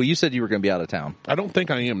 Yeah. Well, you said you were going to be out of town. I don't think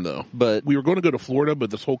I am, though. But we were going to go to Florida, but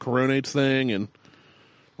this whole Coronates thing, and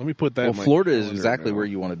let me put that in my Florida is exactly where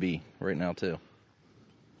you want to be right now, too.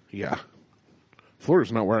 Yeah.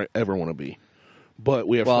 Florida's not where I ever want to be. But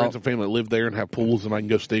we have friends and family that live there and have pools, and I can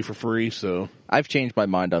go stay for free, so... I've changed my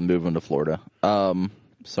mind on moving to Florida.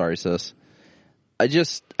 Sorry, sis. I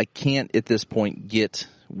can't, at this point, get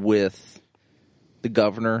with the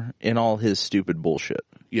governor and all his stupid bullshit.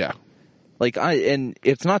 Yeah. And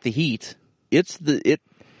it's not the heat.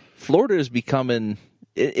 Florida is becoming,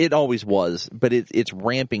 it always was, but it's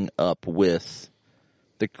ramping up with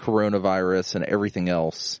the coronavirus and everything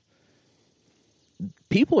else.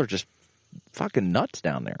 People are just fucking nuts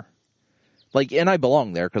down there. And I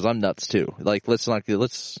belong there because I'm nuts too. Let's not get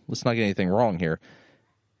anything wrong here.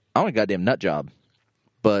 I want a goddamn nut job,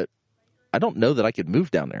 but I don't know that I could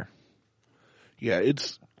move down there. Yeah,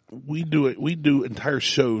 we do entire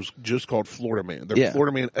shows just called Florida Man. They're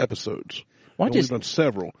Florida Man episodes. We've done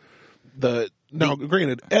several.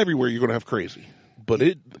 Granted, everywhere you're going to have crazy, but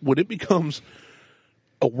when it becomes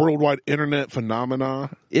a worldwide internet phenomena,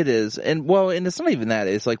 it is. And it's not even that.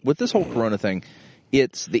 It's like with this whole Corona thing,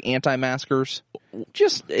 it's the anti-maskers.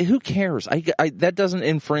 Just who cares? That doesn't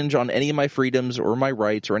infringe on any of my freedoms or my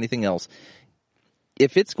rights or anything else.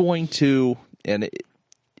 If it's going to, and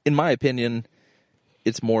in my opinion,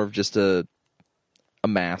 it's more of just a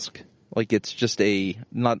mask. It's just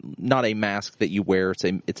not a mask that you wear.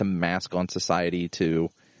 It's a mask on society to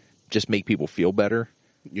just make people feel better.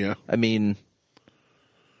 Yeah. I mean,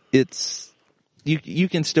 it's you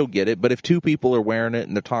can still get it, but if two people are wearing it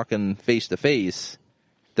and they're talking face to face,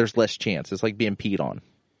 there's less chance. It's like being peed on.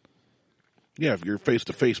 Yeah, if you're face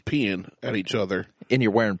to face peeing at each other, and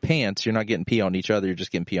you're wearing pants, you're not getting pee on each other. You're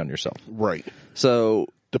just getting pee on yourself. right? So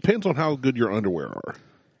Depends on how good your underwear are.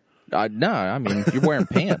 No, I mean you're wearing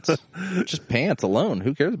pants, just pants alone.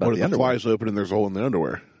 Who cares about What if the the underwear? fly's open and there's a hole in the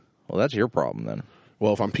underwear? Well, that's your problem then.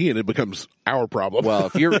 Well, if I'm peeing, it becomes our problem. Well,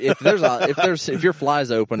 if your fly's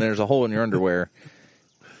open and there's a hole in your underwear,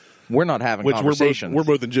 we're not having Which conversations. we're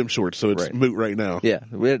both in gym shorts, so it's Right. moot right now. Yeah,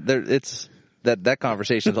 it's that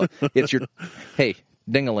conversation. It's your hey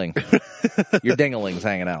dingaling, your dingaling's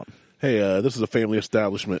hanging out. Hey, this is a family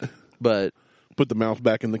establishment. But Put the mouse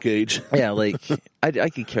back in the cage. yeah, like I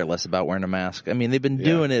could care less about wearing a mask. I mean, they've been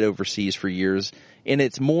doing it overseas for years, and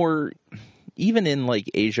it's more even in like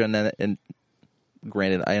Asia. And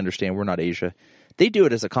granted, I understand we're not Asia. They do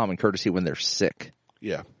it as a common courtesy when they're sick.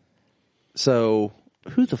 Yeah. So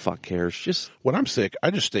who the fuck cares? Just When I'm sick, I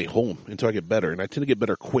just stay home until I get better, and I tend to get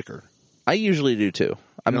better quicker. I usually do too.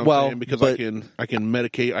 You know what I'm saying? Because I can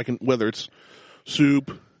medicate. I can, whether it's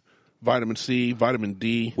soup, vitamin C, vitamin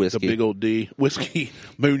D, Whiskey. the big old D, whiskey,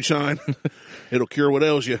 moonshine. It'll cure what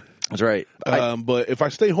ails you. That's right. But if I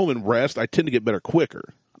stay home and rest, I tend to get better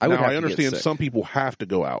quicker. I would now have I to get understand sick. some people have to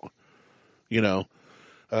go out. You know,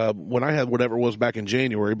 when I had whatever it was back in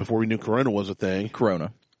January before we knew Corona was a thing,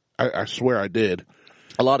 Corona. I swear I did.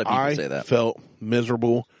 A lot of people I say that. felt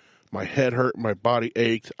miserable. My head hurt. My body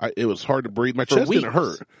ached. It was hard to breathe. My chest weeks. didn't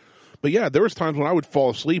hurt. But yeah, there was times when I would fall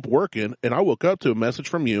asleep working, and I woke up to a message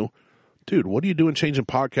from you. Dude, what are you doing changing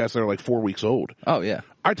podcasts that are like 4 weeks old? Oh yeah.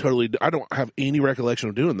 I don't have any recollection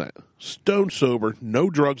of doing that. Stone sober, no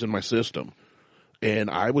drugs in my system.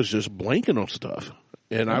 And I was just blanking on stuff.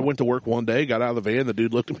 And I went to work one day, got out of the van. The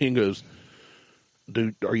dude looked at me and goes,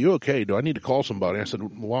 dude, are you okay? Do I need to call somebody? I said,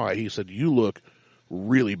 why? He said, you look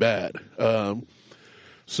really bad.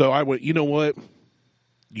 So I went, you know what?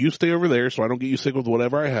 You stay over there so I don't get you sick with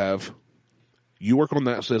whatever I have. You work on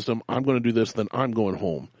that system. I'm going to do this, then I'm going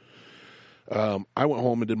home. I went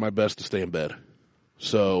home and did my best to stay in bed.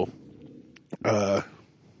 So,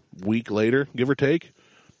 week later, give or take,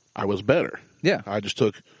 I was better. Yeah. I just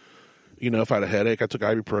took, if I had a headache, I took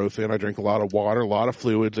ibuprofen. I drank a lot of water, a lot of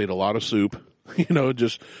fluids, ate a lot of soup,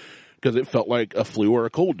 just because it felt like a flu or a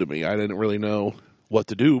cold to me. I didn't really know what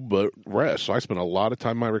to do but rest. So I spent a lot of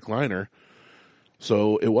time in my recliner.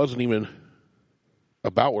 So it wasn't even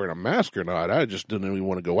about wearing a mask or not. I just didn't even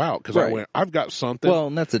want to go out because Right. I've got something. Well,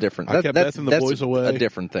 and that's a different. I kept that's Beth and the boys away. A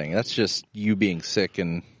different thing. That's just you being sick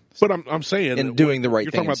and. But I'm saying And doing the right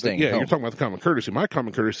you're thing talking about and staying you're home. talking about the common courtesy. My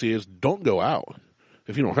common courtesy is don't go out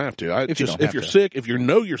if you don't have to. If you don't have if you're to. sick, if you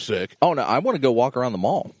know you're sick, Oh no! I want to go walk around the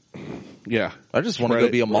mall. yeah. I just want to Spread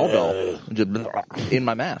go be it. a mall bell just in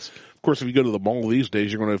my mask. Of course, if you go to the mall these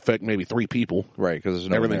days, you're going to affect maybe 3 people. Right, because there's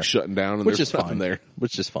no one Everything's there. shutting down, and Which there's is nothing fine. there.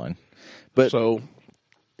 Which is fine. But So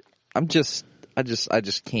I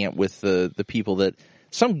just can't with the people that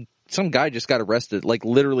some guy just got arrested. Like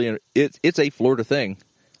literally, it's a Florida thing.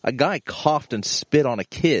 A guy coughed and spit on a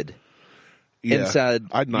kid yeah, and said,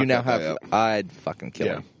 I'd knock "You now that guy have." out. I'd fucking kill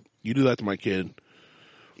Yeah, him. you do that to my kid.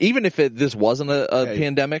 Even if this wasn't a Hey.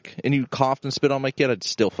 pandemic and you coughed and spit on my kid, I'd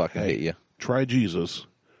still fucking hate you. Try Jesus,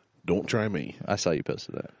 don't try me, I saw you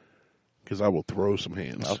posted that. because I will throw some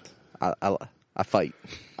hands. I fight.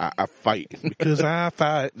 I fight because I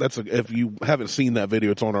fight. If you haven't seen that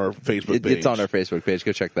video, it's on our Facebook page. It's on our Facebook page.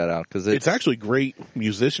 Go check that out because It's actually great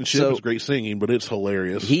musicianship. So- It's great singing, but it's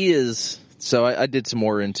hilarious. he is. So I did some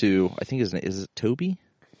more into. I think his name is it Toby.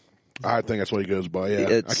 I think that's what he goes by. Yeah,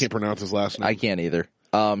 It's- I can't pronounce his last name. I can't either.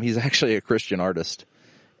 He's actually a Christian artist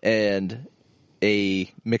and a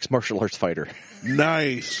mixed martial arts fighter.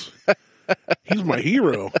 Nice. He's my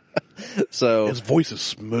hero. So His voice is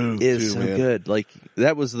smooth is too, so man. good. Like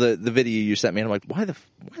that was the video you sent me. And I'm like, why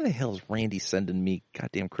the hell is Randy sending me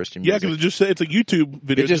goddamn Christian Yeah, music? because it just said it's a YouTube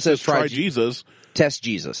video. It just says try try Jesus. Test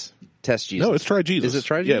Jesus. Test Jesus. No, it's try Jesus. Is it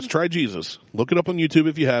try Yeah, Jesus? it's try Jesus. Look it up on YouTube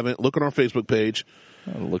if you haven't. Look on our Facebook page.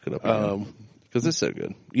 I'll look it up because it's so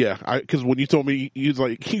good. Yeah, because when you told me, you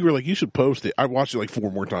were like, you should post it. I watched it like 4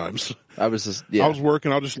 more times. I was just yeah. I was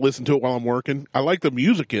working. I'll just listen to it while I'm working. I like the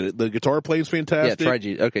music in it. The guitar playing is yeah, fantastic. try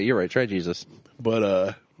Jesus. Okay, you're right. Try Jesus.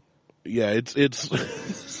 But yeah, it's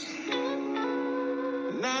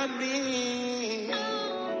Not me.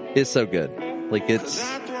 It's so good. Like it's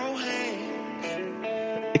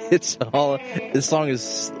all. This song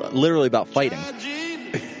is literally about fighting.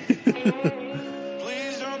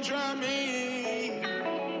 Please don't try me.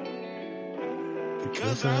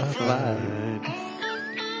 Because I fight.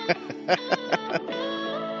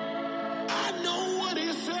 I know what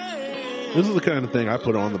he said. This is the kind of thing I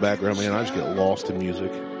put on in the background, man. I just get lost in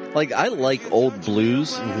music. Like, I like old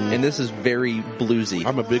blues, and this is very bluesy.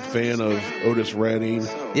 I'm a big fan of Otis Redding.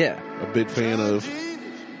 Yeah. A big fan of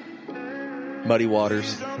Muddy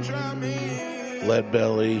Waters. Lead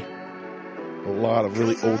Belly. A lot of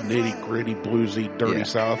really old nitty gritty bluesy dirty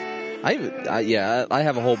South. I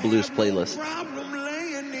have a whole blues playlist.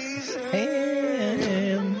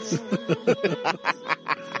 Hands.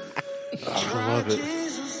 I love it.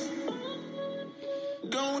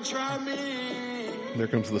 Don't try me. There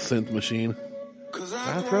comes the synth machine.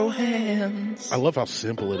 I throw hands. I love how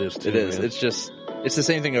simple it is, too. It is. Man. It's the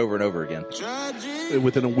same thing over and over again.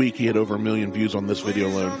 Within a week, he had over 1 million views on this video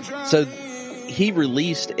alone. So he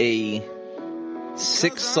released a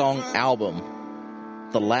 6-song album.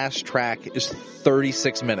 The last track is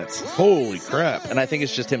 36 minutes. Holy crap. And I think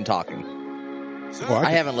it's just him talking. Well,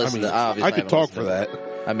 I haven't listened to obviously. I could talk for that.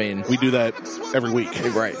 I mean, we do that every week.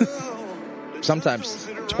 Right. Sometimes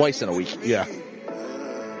twice in a week. Yeah.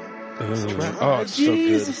 Oh, it's so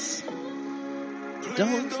good.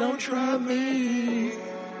 Don't try me.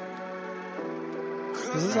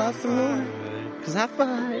 Cause I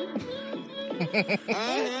fight. I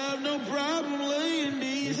have no problem laying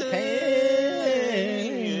these hands.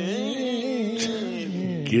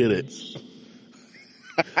 Get it.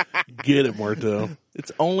 Get it, Marto.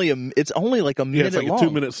 It's only like a minute it's like long. a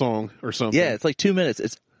 2-minute song or something. Yeah, it's like 2 minutes.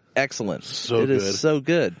 It's excellent. So it good. is so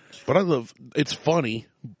good. But I love, it's funny,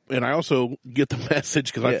 and I also get the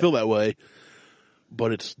message because I feel that way.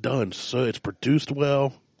 But it's done so, it's produced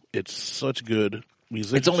well. It's such good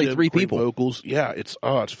music. It's only 3 people. Vocals. Yeah, it's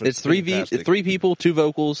It's three people, 2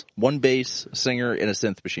 vocals, 1 bass, singer, and a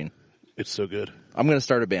synth machine. It's so good. I'm going to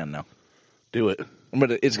start a band now. Do it.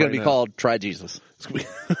 It's going to be called Try Jesus. It's gonna be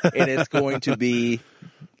And it's going to be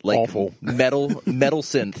like awful metal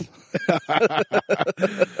synth.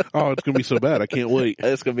 Oh, it's going to be so bad. I can't wait.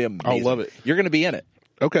 It's going to be amazing. I'll love it. You're going to be in it.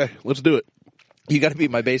 Okay, let's do it. You got to be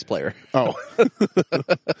my bass player. Oh.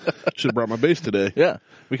 Should have brought my bass today. Yeah,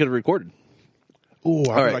 we could have recorded. Oh,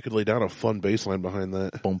 I bet right. I could lay down a fun bass line behind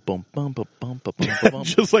that. Boom, boom, boom, boom, boom, boom, boom, boom.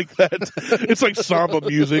 Just like that. It's like samba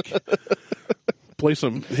music. Play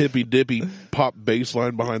some hippy dippy pop bass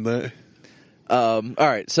line behind that. All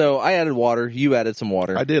right, so I added water. You added some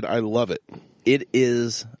water. I did. I love it. It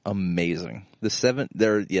is amazing. The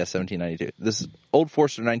 1792. This Old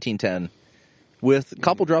Forester 1910 with a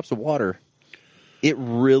couple drops of water. It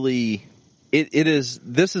really, it is.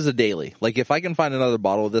 This is a daily. Like if I can find another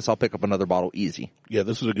bottle of this, I'll pick up another bottle easy. Yeah,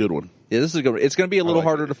 this is a good one. Yeah, this is a good one. It's going to be a little like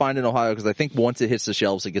harder to find in Ohio because I think once it hits the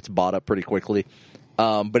shelves, it gets bought up pretty quickly.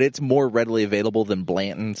 But it's more readily available than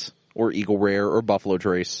Blanton's or Eagle Rare or Buffalo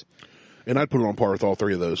Trace. And I'd put it on par with all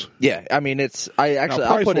 3 of those. Yeah, I mean it's. Now,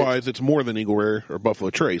 price-wise, it's more than Eagle Rare or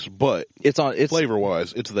Buffalo Trace, but it's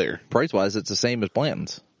flavor-wise, it's there. Price-wise, it's the same as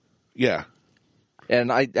Blanton's. Yeah.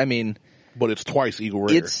 And I mean, but it's twice Eagle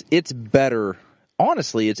Rare. It's better.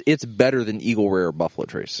 Honestly, it's better than Eagle Rare or Buffalo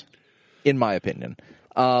Trace, in my opinion.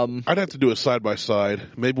 I'd have to do it side by side.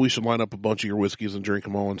 Maybe we should line up a bunch of your whiskeys and drink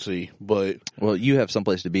them all and see. But well, you have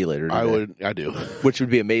someplace to be later today. I do. Which would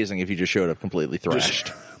be amazing if you just showed up completely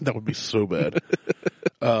thrashed. That would be so bad.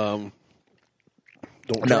 Don't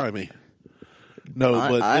try me. No,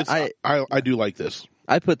 but I do like this.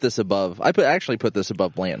 I put this above. Actually put this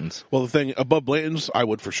above Blanton's. Well, the thing above Blanton's, I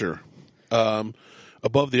would for sure.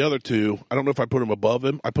 Above the other 2, I don't know if I put them above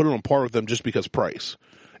him. I put it on par with them just because price.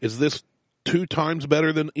 Is this 2 times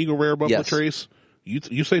better than Eagle Rare Buffalo Trace?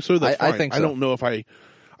 You say so? That's fine. I think so. I don't know if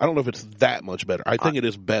it's that much better. I think it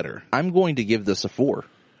is better. I'm going to give this a 4.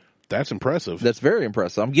 That's impressive. That's very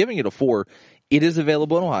impressive. I'm giving it a 4. It is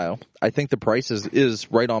available in Ohio. I think the price is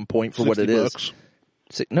right on point for what it is.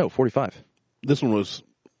 No, $45. This one was.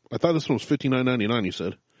 I thought this one was $59.99. You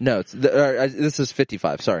said no. This is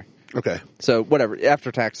 $55. Sorry. Okay. So whatever,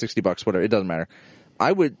 after tax, $60, whatever. It doesn't matter.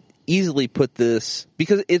 I would easily put this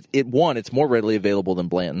because it's more readily available than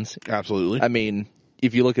Blanton's. Absolutely. I mean,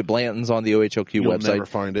 if you look at Blanton's on the OHLQ You'll website, never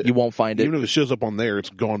find it. You won't find it. Even if it shows up on there,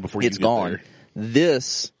 it's gone before you get gone. there.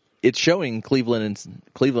 This, it's showing Cleveland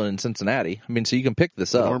and Cincinnati. I mean, so you can pick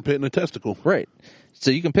this up. An armpit and a testicle. Right.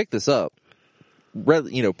 So you can pick this up,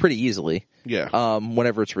 pretty easily. Yeah.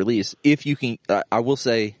 Whenever it's released, if you can, I will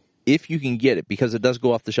say, if you can get it, because it does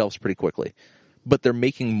go off the shelves pretty quickly. But they're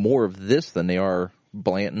making more of this than they are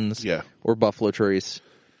Blanton's, or Buffalo Trace,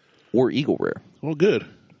 or Eagle Rare. Well, good.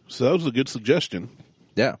 So that was a good suggestion.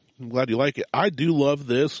 Yeah. I'm glad you like it. I do love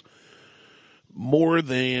this more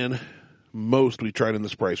than most we tried in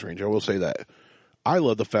this price range. I will say that. I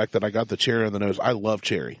love the fact that I got the cherry on the nose. I love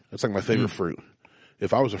cherry. That's like my favorite fruit.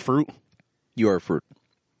 If I was a fruit. You are a fruit.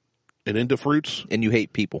 And into fruits. And you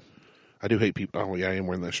hate people. I do hate people. Oh, yeah, I am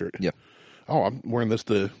wearing that shirt. Yeah. Oh, I'm wearing this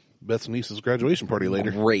to Beth's niece's graduation party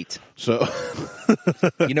later. Great. So,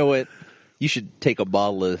 You know what? You should take a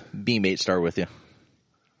bottle of Beam 8 Star with you.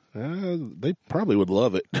 they probably would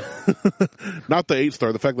love it. Not the 8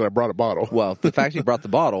 Star, the fact that I brought a bottle. Well, the fact you brought the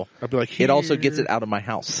bottle, I'd be like, it also "Here." gets it out of my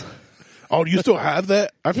house. Oh, do you still have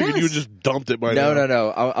that? I figured you Yes. had just dumped it by now.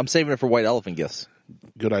 No. I'm saving it for White Elephant gifts.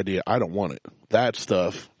 Good idea. I don't want it. That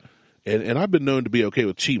stuff. And I've been known to be okay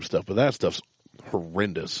with cheap stuff, but that stuff's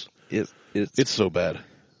horrendous. It's so bad.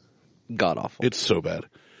 God awful. It's so bad.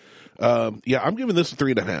 Yeah, I'm giving this a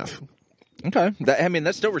 3.5. Okay.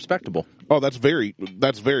 That's still respectable. Oh, that's very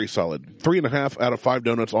solid. 3.5 out of 5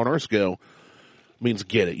 donuts on our scale means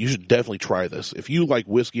get it. You should definitely try this. If you like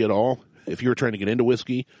whiskey at all, if you're trying to get into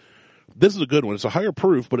whiskey, this is a good one. It's a higher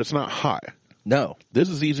proof, but it's not high. No. This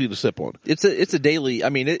is easy to sip on. It's a daily,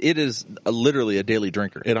 it is literally a daily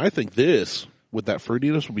drinker. And I think this, with that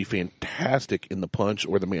fruitiness, would be fantastic in the punch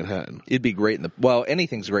or the Manhattan. It'd be great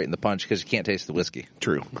anything's great in the punch because you can't taste the whiskey.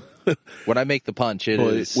 True. When I make the punch, it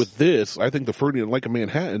But is. with this, I think the fruity, like a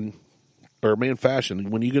Manhattan or a Man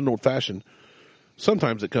Fashion, when you get an old fashioned,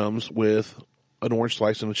 sometimes it comes with an orange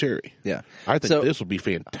slice and a cherry. Yeah. I think So- this would be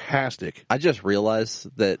fantastic. I just realized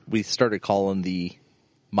that we started calling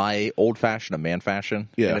my old fashioned a Man Fashion.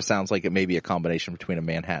 Yeah. And it sounds like it may be a combination between a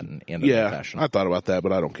Manhattan and a Man Yeah, Fashion. I thought about that,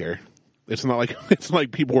 but I don't care. It's not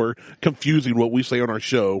like people are confusing what we say on our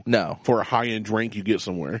show. No. For a high end drink you get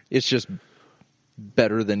somewhere. It's just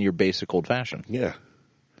better than your basic old fashioned. Yeah.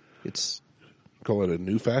 It's Call it a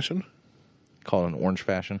new fashion? called an orange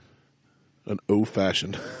fashion. An O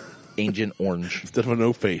fashioned. Ancient orange. Instead of an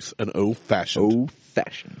O face, an O fashioned. O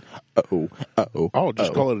fashion. Uh-oh. Oh,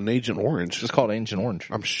 just call it an Agent Orange. Just call it ancient orange.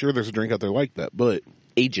 I'm sure there's a drink out there like that, but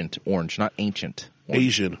Agent orange, not ancient. Orange.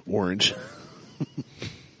 Asian Orange.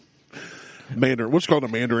 Mandarin. What's called a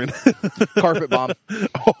Mandarin? Carpet bomb.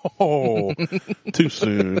 Oh, too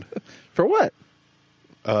soon. For what?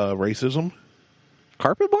 Racism?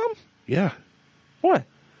 Carpet bomb? Yeah. What?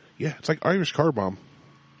 Yeah, it's like Irish car bomb.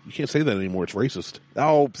 You can't say that anymore. It's racist.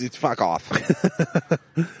 Oh, it's fuck off.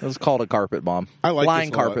 It was called a carpet bomb. I like Flying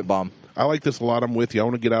this a lot. carpet bomb. I like this a lot. I'm with you. I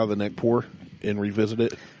want to get out of the neck pour and revisit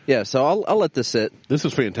it. Yeah, so I'll let this sit, This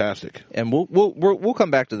is fantastic. and we'll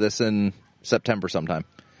come back to this in September sometime.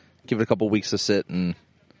 Give it a couple weeks to sit and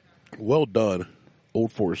Well done,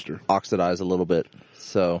 Old Forester. oxidize a little bit.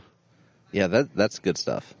 So, yeah, that's good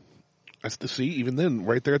stuff. That's to see, even then,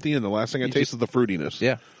 right there at the end, the last thing I taste is the fruitiness.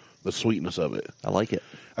 Yeah, The sweetness of it. I like it.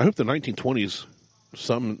 I hope the 1920s,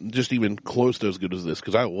 something just even close to as good as this,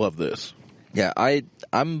 because I love this. Yeah, I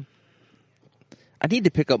need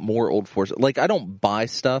to pick up more Old Forester. Like, I don't buy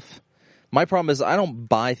stuff. My problem is I don't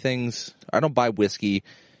buy whiskey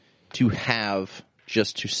to have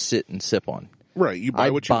just to sit and sip on. Right, you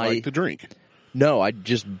buy what you like to drink. No, I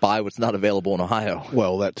just buy what's not available in Ohio.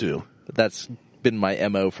 Well, that too. That's been my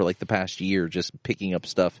MO for like the past year, just picking up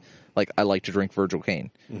stuff. Like, I like to drink Virgil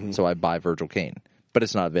Cane, so I buy Virgil Cane, but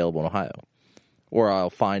it's not available in Ohio. Or I'll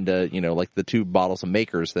find like the 2 bottles of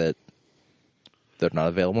Makers that they're not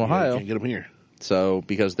available in Yeah, you Ohio. can't get them here. So,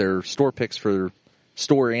 because they're store picks for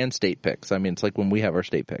store and state picks. I mean, it's like when we have our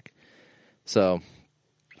state pick. So,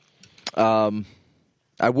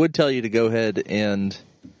 I would tell you to go ahead and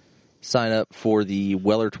sign up for the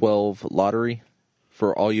Weller 12 lottery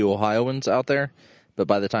for all you Ohioans out there. But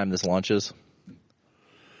by the time this launches,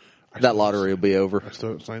 that lottery will be over. I still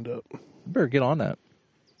haven't signed up. You better get on that.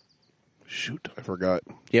 Shoot, I forgot.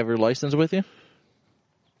 Do you have your license with you?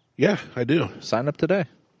 Yeah, I do. Sign up today.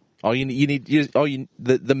 All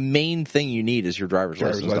the main thing you need is your driver's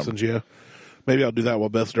Driver's license. license, yeah. Maybe I'll do that while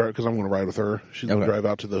Beth's driving, because I'm going to ride with her. She's going to Okay. drive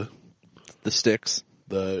out to The sticks.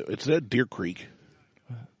 it's at Deer Creek.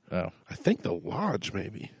 Oh, I think the lodge,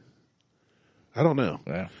 maybe. I don't know.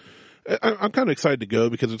 yeah. I'm kind of excited to go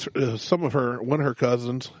because it's one of her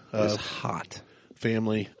cousins, It's hot.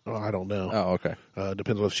 family. Oh, I don't know. Oh, okay.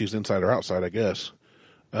 Depends on if she's inside or outside, I guess.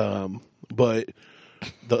 But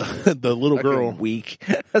the little girl. Weak.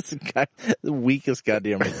 That's the weakest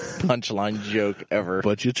goddamn punchline joke ever.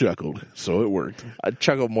 But you chuckled, so it worked. I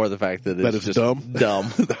chuckled more the fact that That it's it's just dumb?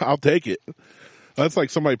 dumb. I'll take it. That's like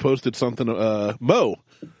somebody posted something.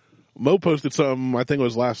 Mo posted something. I think it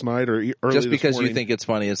was last night or early Just this because morning. you think it's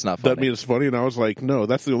funny, it's not funny. Doesn't mean it's funny. And I was like, no,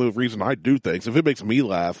 that's the only reason I do things. If it makes me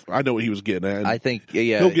laugh, I know what he was getting at. I think,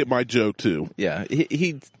 yeah, he'll get my joke too. yeah.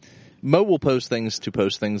 Mo will post things to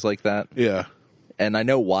post things like that, Yeah. and I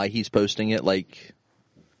know why he's posting it. Like,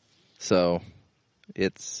 so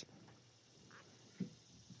it's,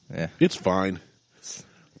 yeah. It's fine.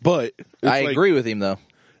 But it's I like- agree with him though.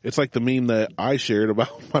 It's like the meme that I shared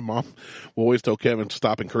about my mom will always tell Kevin to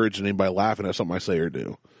stop encouraging him by laughing at something I say or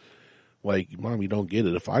do. Like, Mom, you don't get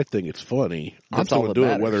it. If I think it's funny, I'm still going to do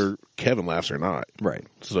it whether Kevin laughs or not. Right.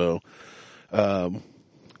 So, but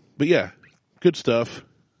yeah, good stuff.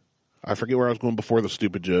 I forget where I was going before the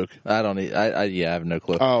stupid joke. I have no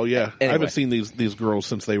clue. Oh, yeah. Anyway. I haven't seen these girls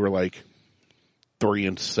since they were like 3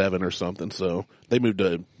 and 7 or something. So they moved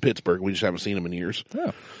to Pittsburgh. We just haven't seen them in years.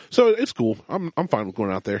 Oh. So it's cool. I'm fine with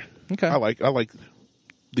going out there. Okay. I like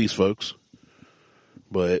these folks.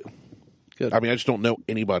 But Good. I mean, I just don't know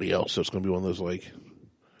anybody else. So it's going to be one of those like,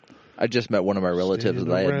 I just met one of my relatives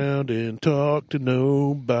stand that I had. around and talk to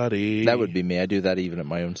nobody. That would be me. I do that even at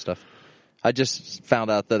my own stuff. I just found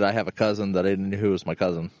out that I have a cousin that I didn't know who was my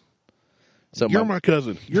cousin. So You're my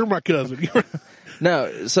cousin. You're my cousin.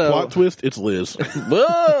 No, so Plot twist, it's Liz.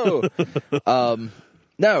 Whoa!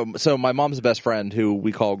 No, so my mom's best friend, who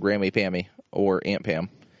we call Grammy Pammy or Aunt Pam,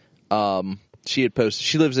 she had posted.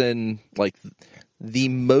 She lives in like the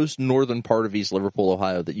most northern part of East Liverpool,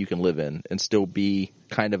 Ohio, that you can live in and still be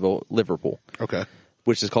kind of a Liverpool. Okay.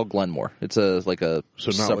 Which is called Glenmore. It's so not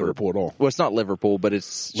suburb. Liverpool at all. Well, it's not Liverpool, but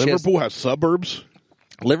it's Liverpool has suburbs.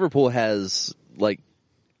 Liverpool has like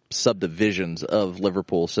subdivisions of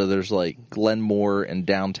Liverpool. So there's like Glenmore and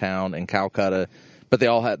downtown and Calcutta, but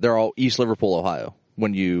they're all East Liverpool, Ohio.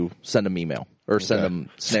 When you send them email or send them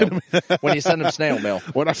snail, when you send them snail mail.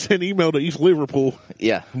 When I send email to East Liverpool,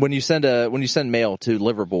 yeah. When you send mail to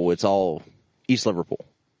Liverpool, it's all East Liverpool.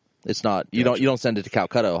 It's not you don't send it to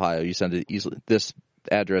Calcutta, Ohio. You send it this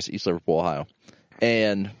address, East Liverpool, Ohio.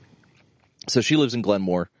 And so she lives in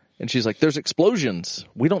Glenmore, and she's like, "There's explosions.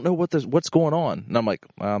 We don't know what's going on." And I'm like,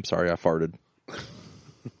 "I'm sorry, I farted."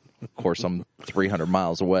 Of course, I'm 300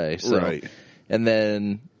 miles away. So. Right. And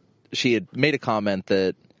then she had made a comment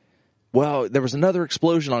that, well, there was another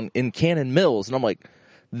explosion in Cannon Mills. And I'm like,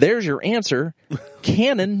 there's your answer,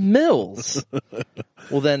 Cannon Mills.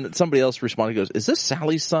 Well, then somebody else responded, goes, is this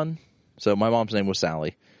Sally's son? So my mom's name was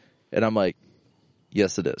Sally. And I'm like,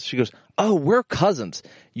 yes, it is. She goes, oh, we're cousins.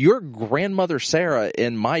 Your grandmother Sarah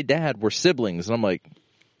and my dad were siblings. And I'm like,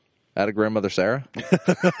 I had a grandmother Sarah?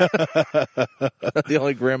 The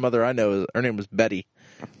only grandmother I know, her name was Betty.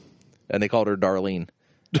 And they called her Darlene.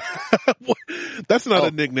 That's not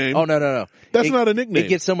a nickname. Oh, no. That's not a nickname. It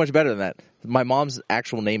gets so much better than that. My mom's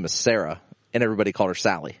actual name is Sarah, and everybody called her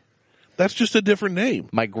Sally. That's just a different name.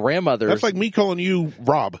 My grandmother's... That's like me calling you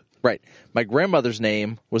Rob. Right. My grandmother's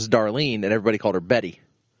name was Darlene, and everybody called her Betty.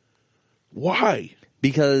 Why?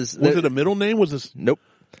 Because... Was it a middle name? Was this... Nope.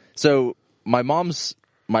 So, my mom's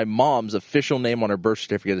official name on her birth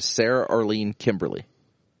certificate is Sarah Arlene Kimberly.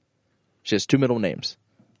 She has 2 middle names.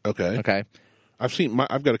 Okay.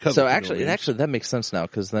 I've got a cousin. So actually that makes sense now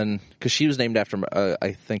because she was named after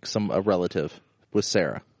I think a relative was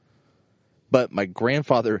Sarah, but my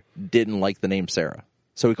grandfather didn't like the name Sarah,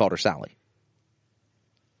 so he called her Sally.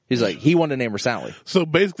 He's like he wanted to name her Sally. So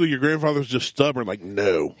basically, your grandfather's just stubborn. Like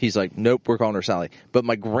no, he's like nope, we're calling her Sally. But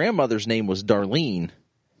my grandmother's name was Darlene,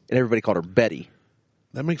 and everybody called her Betty.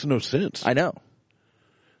 That makes no sense. I know.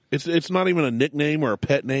 It's not even a nickname or a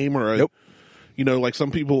pet name or a. Nope. You know, like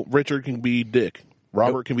some people, Richard can be Dick.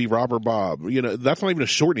 Robert can be Robert Bob. You know, that's not even a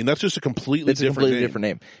shortening. That's just a completely different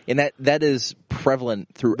name. And that is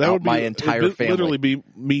prevalent throughout my entire family. Literally be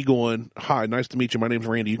me going, hi, nice to meet you. My name's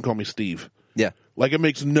Randy. You can call me Steve. Yeah. Like, it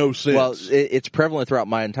makes no sense. Well, it's prevalent throughout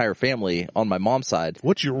my entire family on my mom's side.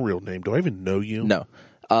 What's your real name? Do I even know you? No.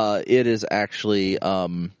 It is actually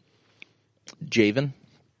Javen.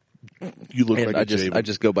 You look like Javen. I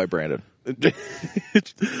just go by Brandon.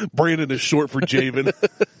 Brandon is short for Javen.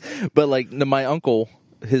 But like my uncle,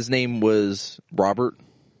 his name was Robert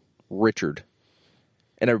Richard,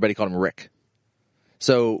 and everybody called him Rick.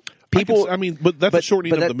 So people, but that's a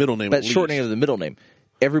shortening of the middle name. That's shortening of the middle name.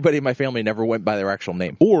 Everybody in my family never went by their actual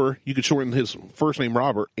name. Or you could shorten his first name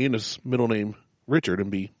Robert and his middle name Richard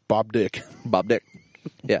and be Bob Dick. Bob Dick.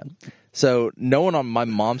 Yeah. So no one on my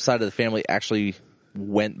mom's side of the family actually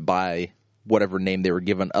went by whatever name they were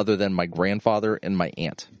given other than my grandfather and my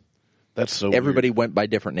aunt. That's so Everybody weird. went by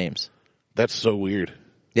different names. That's so weird.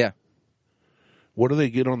 Yeah. What do they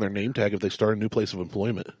get on their name tag if they start a new place of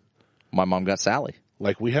employment? My mom got Sally.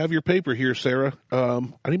 Like, we have your paper here, Sarah.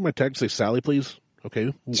 I need my tag to say Sally, please.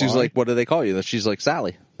 Okay. She's like, what do they call you? She's like,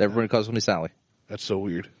 Sally. Everybody calls me Sally. That's so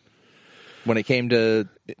weird. When it came to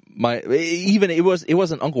it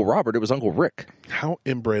wasn't Uncle Robert, it was Uncle Rick. How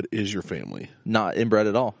inbred is your family? Not inbred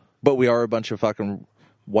at all. But we are a bunch of fucking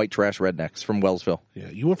white trash rednecks from Wellsville. Yeah,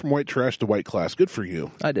 you went from white trash to white class. Good for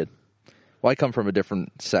you. I did. Well, I come from a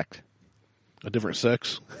different sect. A different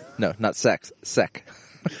sex? No, not sex. Sect.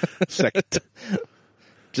 Sect.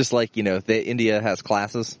 Just like, India has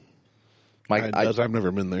classes. I've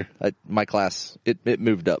never been there. My class, it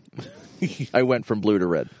moved up. I went from blue to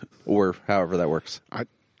red, or however that works. I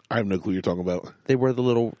have no clue you're talking about. They wear the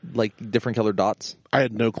little, different colored dots. I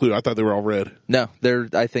had no clue. I thought they were all red. No,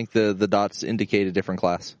 I think the dots indicate a different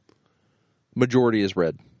class. Majority is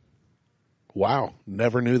red. Wow,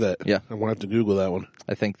 never knew that. Yeah. I'm gonna have to Google that one.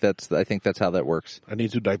 I think that's how that works. I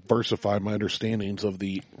need to diversify my understandings of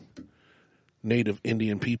the native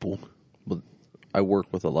Indian people. Well, I work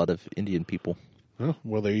with a lot of Indian people. Oh,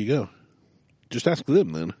 well, there you go. Just ask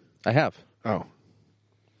them then. I have. Oh.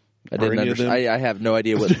 I didn't understand. I have no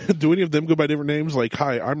idea what. Do any of them go by different names? Like,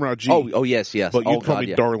 hi, I'm Raji. Oh, yes. But you call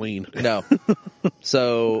me Darlene. No.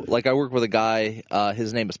 So, I work with a guy.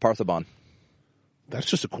 His name is Parthaban. That's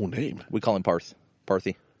just a cool name. We call him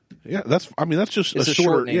Parthy. Yeah, that's just It's a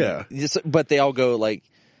short name. Yeah. But they all go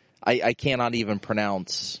I cannot even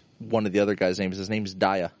pronounce one of the other guys' names. His name's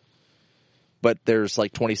Daya. But there's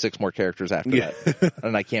 26 more characters after that.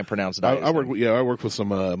 And I can't pronounce Daya. I work with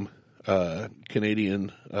some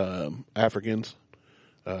Canadian Africans,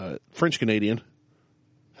 French Canadian,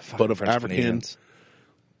 but of French African. Canadians.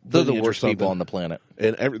 They're the lineage or worst people something. on the planet.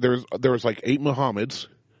 And there was 8 Mohammeds,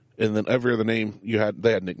 and then every other name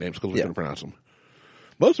they had nicknames because we couldn't pronounce them.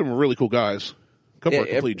 Most of them were really cool guys. A couple are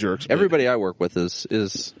complete jerks. Everybody I work with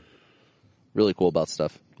is really cool about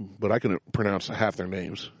stuff. But I couldn't pronounce half their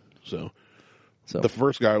names. So the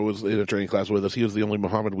first guy was in a training class with us. He was the only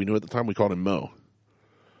Mohammed we knew at the time. We called him Mo.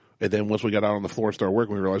 And then once we got out on the floor and started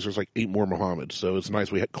working, we realized there's 8 more Mohammeds. So it's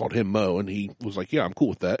nice we had called him Mo, and he was like, yeah, I'm cool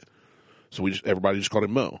with that. So everybody just called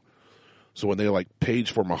him Mo. So when they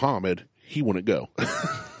paged for Muhammad, he wouldn't go.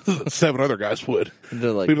 7 other guys would.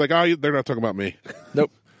 They're like, people oh, they're not talking about me.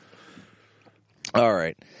 Nope. All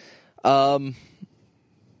right.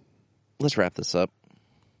 Let's wrap this up.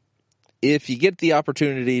 If you get the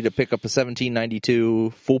opportunity to pick up a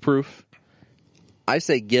 1792 foolproof, I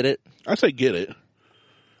say get it. I say get it.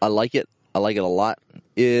 I like it. I like it a lot.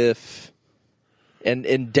 And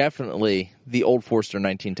definitely the old Forster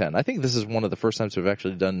 1910. I think this is one of the first times we've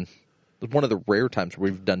actually done, one of the rare times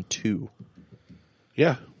where we've done 2.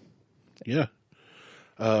 Yeah. Yeah.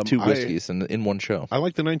 2 whiskeys in one show. I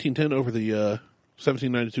like the 1910 over the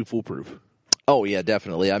 1792 foolproof. Oh yeah,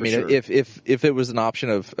 definitely. I mean, sure. if it was an option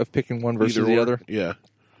of picking one versus the other, yeah,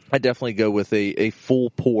 I'd definitely go with a full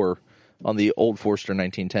pour on the old Forster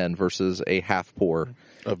 1910 versus a half pour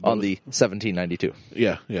on the 1792.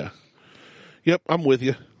 Yeah, yeah. Yep, I'm with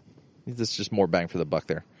you. This is just more bang for the buck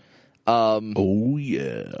there. Oh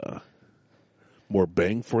yeah, more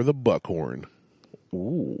bang for the buckhorn.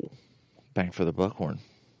 Ooh, bang for the buckhorn.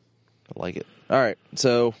 I like it. All right,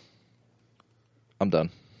 so I'm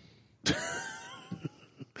done.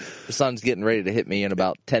 The sun's getting ready to hit me in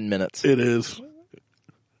about 10 minutes. It is.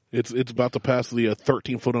 It's about to pass the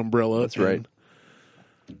 13-foot umbrella. That's right.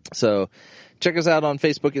 So check us out on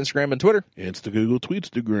Facebook, Instagram, and Twitter. Insta, Google,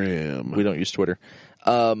 Tweetstagram. We don't use Twitter.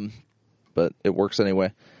 But it works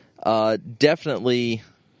anyway. Definitely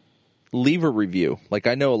leave a review.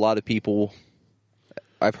 I know a lot of people,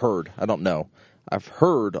 I've heard a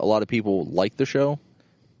lot of people like the show,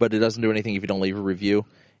 but it doesn't do anything if you don't leave a review.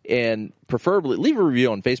 And preferably, leave a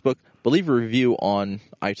review on Facebook, but leave a review on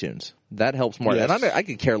iTunes. That helps more. Yes. And I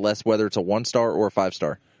could care less whether it's a 1-star or a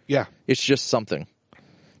 5-star. Yeah. It's just something.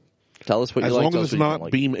 Tell us what you like. As long as it's not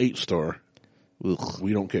Beam 8-star.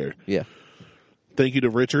 We don't care. Yeah. Thank you to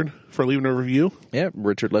Richard for leaving a review. Yeah,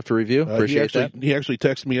 Richard left a review. Appreciate that. He actually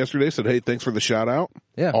texted me yesterday, said, hey, thanks for the shout-out.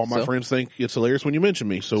 Yeah. All my friends think it's hilarious when you mention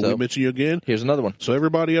me, so we mention you again. Here's another one. So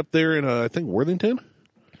everybody up there in, I think, Worthington?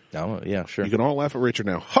 Oh, yeah, sure. You can all laugh at Richard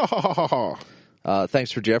now. Ha, ha, ha, ha, ha.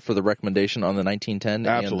 Thanks for Jeff for the recommendation on the 1910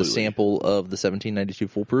 Absolutely. And the sample of the 1792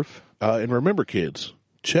 foolproof. And remember, kids,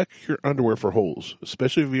 check your underwear for holes,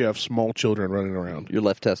 especially if you have small children running around. Your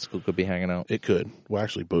left testicle could be hanging out. It could. Well,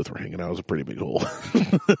 actually, both were hanging out. It was a pretty big hole.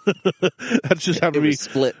 That just happened to be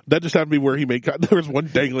split. That just happened to be where he made. There was one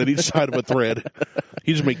dangling each side of a thread.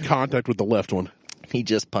 He just made contact with the left one. He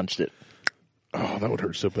just punched it. Oh, that would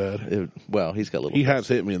hurt so bad. He's got little. He has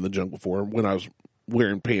hit me in the junk before when I was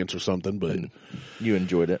wearing pants or something, but you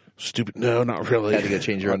enjoyed it. Stupid. No, not really. Had to go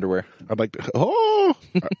change your underwear. I'd like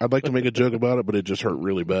to make a joke about it, but it just hurt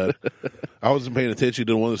really bad. I wasn't paying attention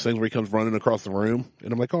to one of those things where he comes running across the room,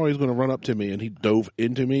 and I'm like, oh, he's going to run up to me, and he dove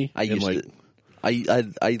into me. I used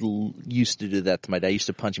to do that to my dad. I used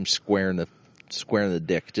to punch him square in the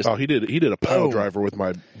dick. He did a pile driver with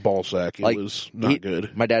my ball sack. It was not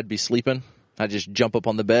good. My dad'd be sleeping. I'd just jump up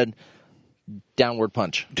on the bed, downward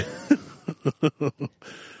punch.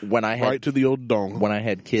 When I had Right to the old dong. when I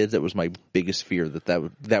had kids, that was my biggest fear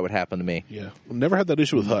that would happen to me. Yeah. Never had that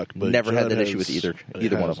issue with Huck, but Never had Judd that issue with either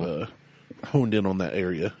one of them. Honed in on that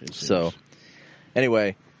area. it seems. So,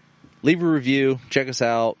 anyway, leave a review. Check us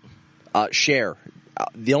out. Share.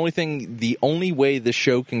 The only way this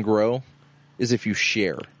show can grow is if you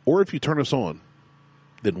share. Or if you turn us on,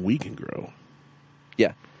 then we can grow.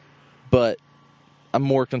 Yeah, but I'm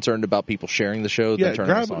more concerned about people sharing the show than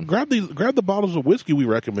turning us on. Grab the bottles of whiskey we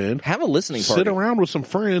recommend. Have a listening party. Sit around with some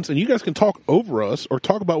friends, and you guys can talk over us or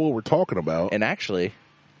talk about what we're talking about. And actually,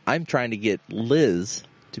 I'm trying to get Liz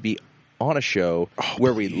to be on a show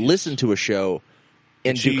where we listen to a show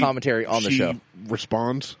and do commentary on the show.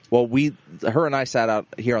 Responds? Well, her and I sat out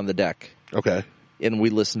here on the deck. Okay. And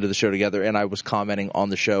we listened to the show together, and I was commenting on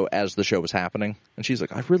the show as the show was happening. And she's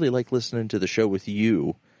like, I really like listening to the show with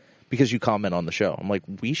you because you comment on the show. I'm like,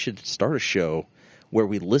 we should start a show where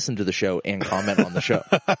we listen to the show and comment on the show.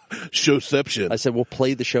 Showception. I said, we'll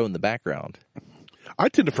play the show in the background. I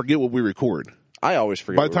tend to forget what we record. I always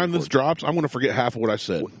forget. By the time this drops, I'm going to forget half of what I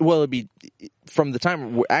said. Well, it'd be from the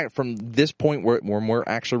time from this point when we're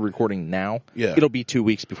actually recording now. Yeah. It'll be 2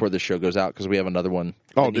 weeks before this show goes out because we have another one.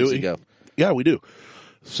 That needs to go. Yeah, we do.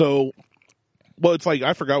 So, well, it's like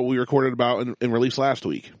I forgot what we recorded about and released last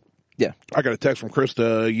week. Yeah. I got a text from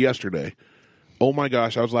Krista yesterday. Oh my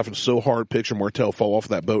gosh, I was laughing so hard picturing Martell fall off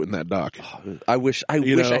that boat in that dock. I wish I had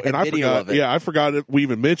video of it. Yeah, I forgot we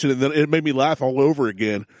even mentioned it, and then it made me laugh all over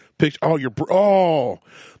again. That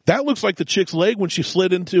looks like the chick's leg when she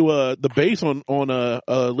slid into the base on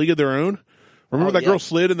League of Their Own. Remember that girl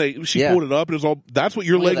slid and she pulled it up and it was all. That's what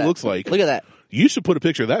your leg looks like. Look at that. You should put a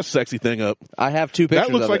picture of that sexy thing up. I have 2 pictures.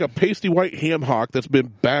 That looks like a pasty white ham hock that's been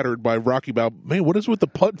battered by Rocky Balboa. Man, what is with the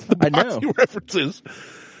boxing references?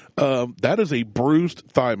 That is a bruised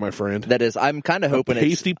thigh, my friend. That is. I'm kind of hoping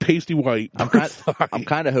pasty white. I'm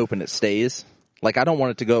kind of hoping it stays. Like, I don't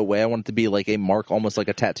want it to go away. I want it to be like a mark, almost like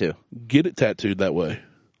a tattoo. Get it tattooed that way.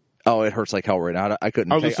 Oh, it hurts like hell right now. I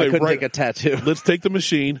couldn't take a tattoo. Let's take the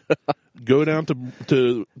machine, go down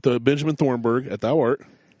to Benjamin Thornburg at Thou Art.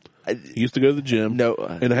 He used to go to the gym.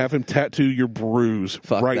 And have him tattoo your bruise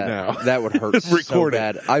now. That would hurt so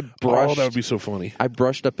bad. That would be so funny. I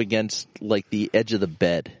brushed up against like the edge of the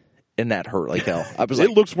bed, and that hurt like hell. I was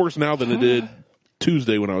it looks worse now than it did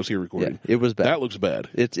Tuesday when I was here recording. Yeah, it was bad. That looks bad.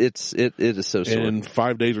 It is so sore. And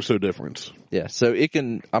 5 days or so difference. Yeah, so it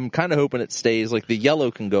can. I'm kind of hoping it stays. Like the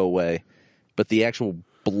yellow can go away, but the actual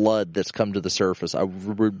blood that's come to the surface, I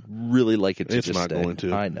would really like it to just stay. It's not going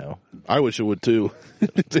to. I know. I wish it would too.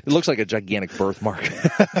 It looks like a gigantic birthmark.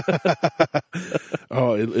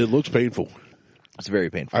 Oh, it looks painful. It's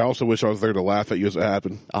very painful. I also wish I was there to laugh at you as it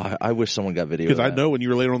happened. I wish someone got video. Because I know when you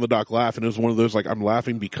were laying on the dock laughing, it was one of those like, I'm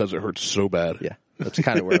laughing because it hurts so bad. Yeah, that's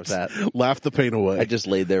kind of where I was at. Laugh the pain away. I just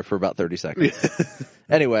laid there for about 30 seconds.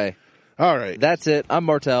 Anyway. All right. That's it. I'm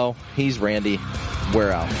Martell. He's Randy.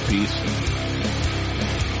 We're out. Peace.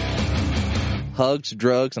 Hugs,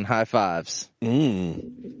 drugs, and high fives.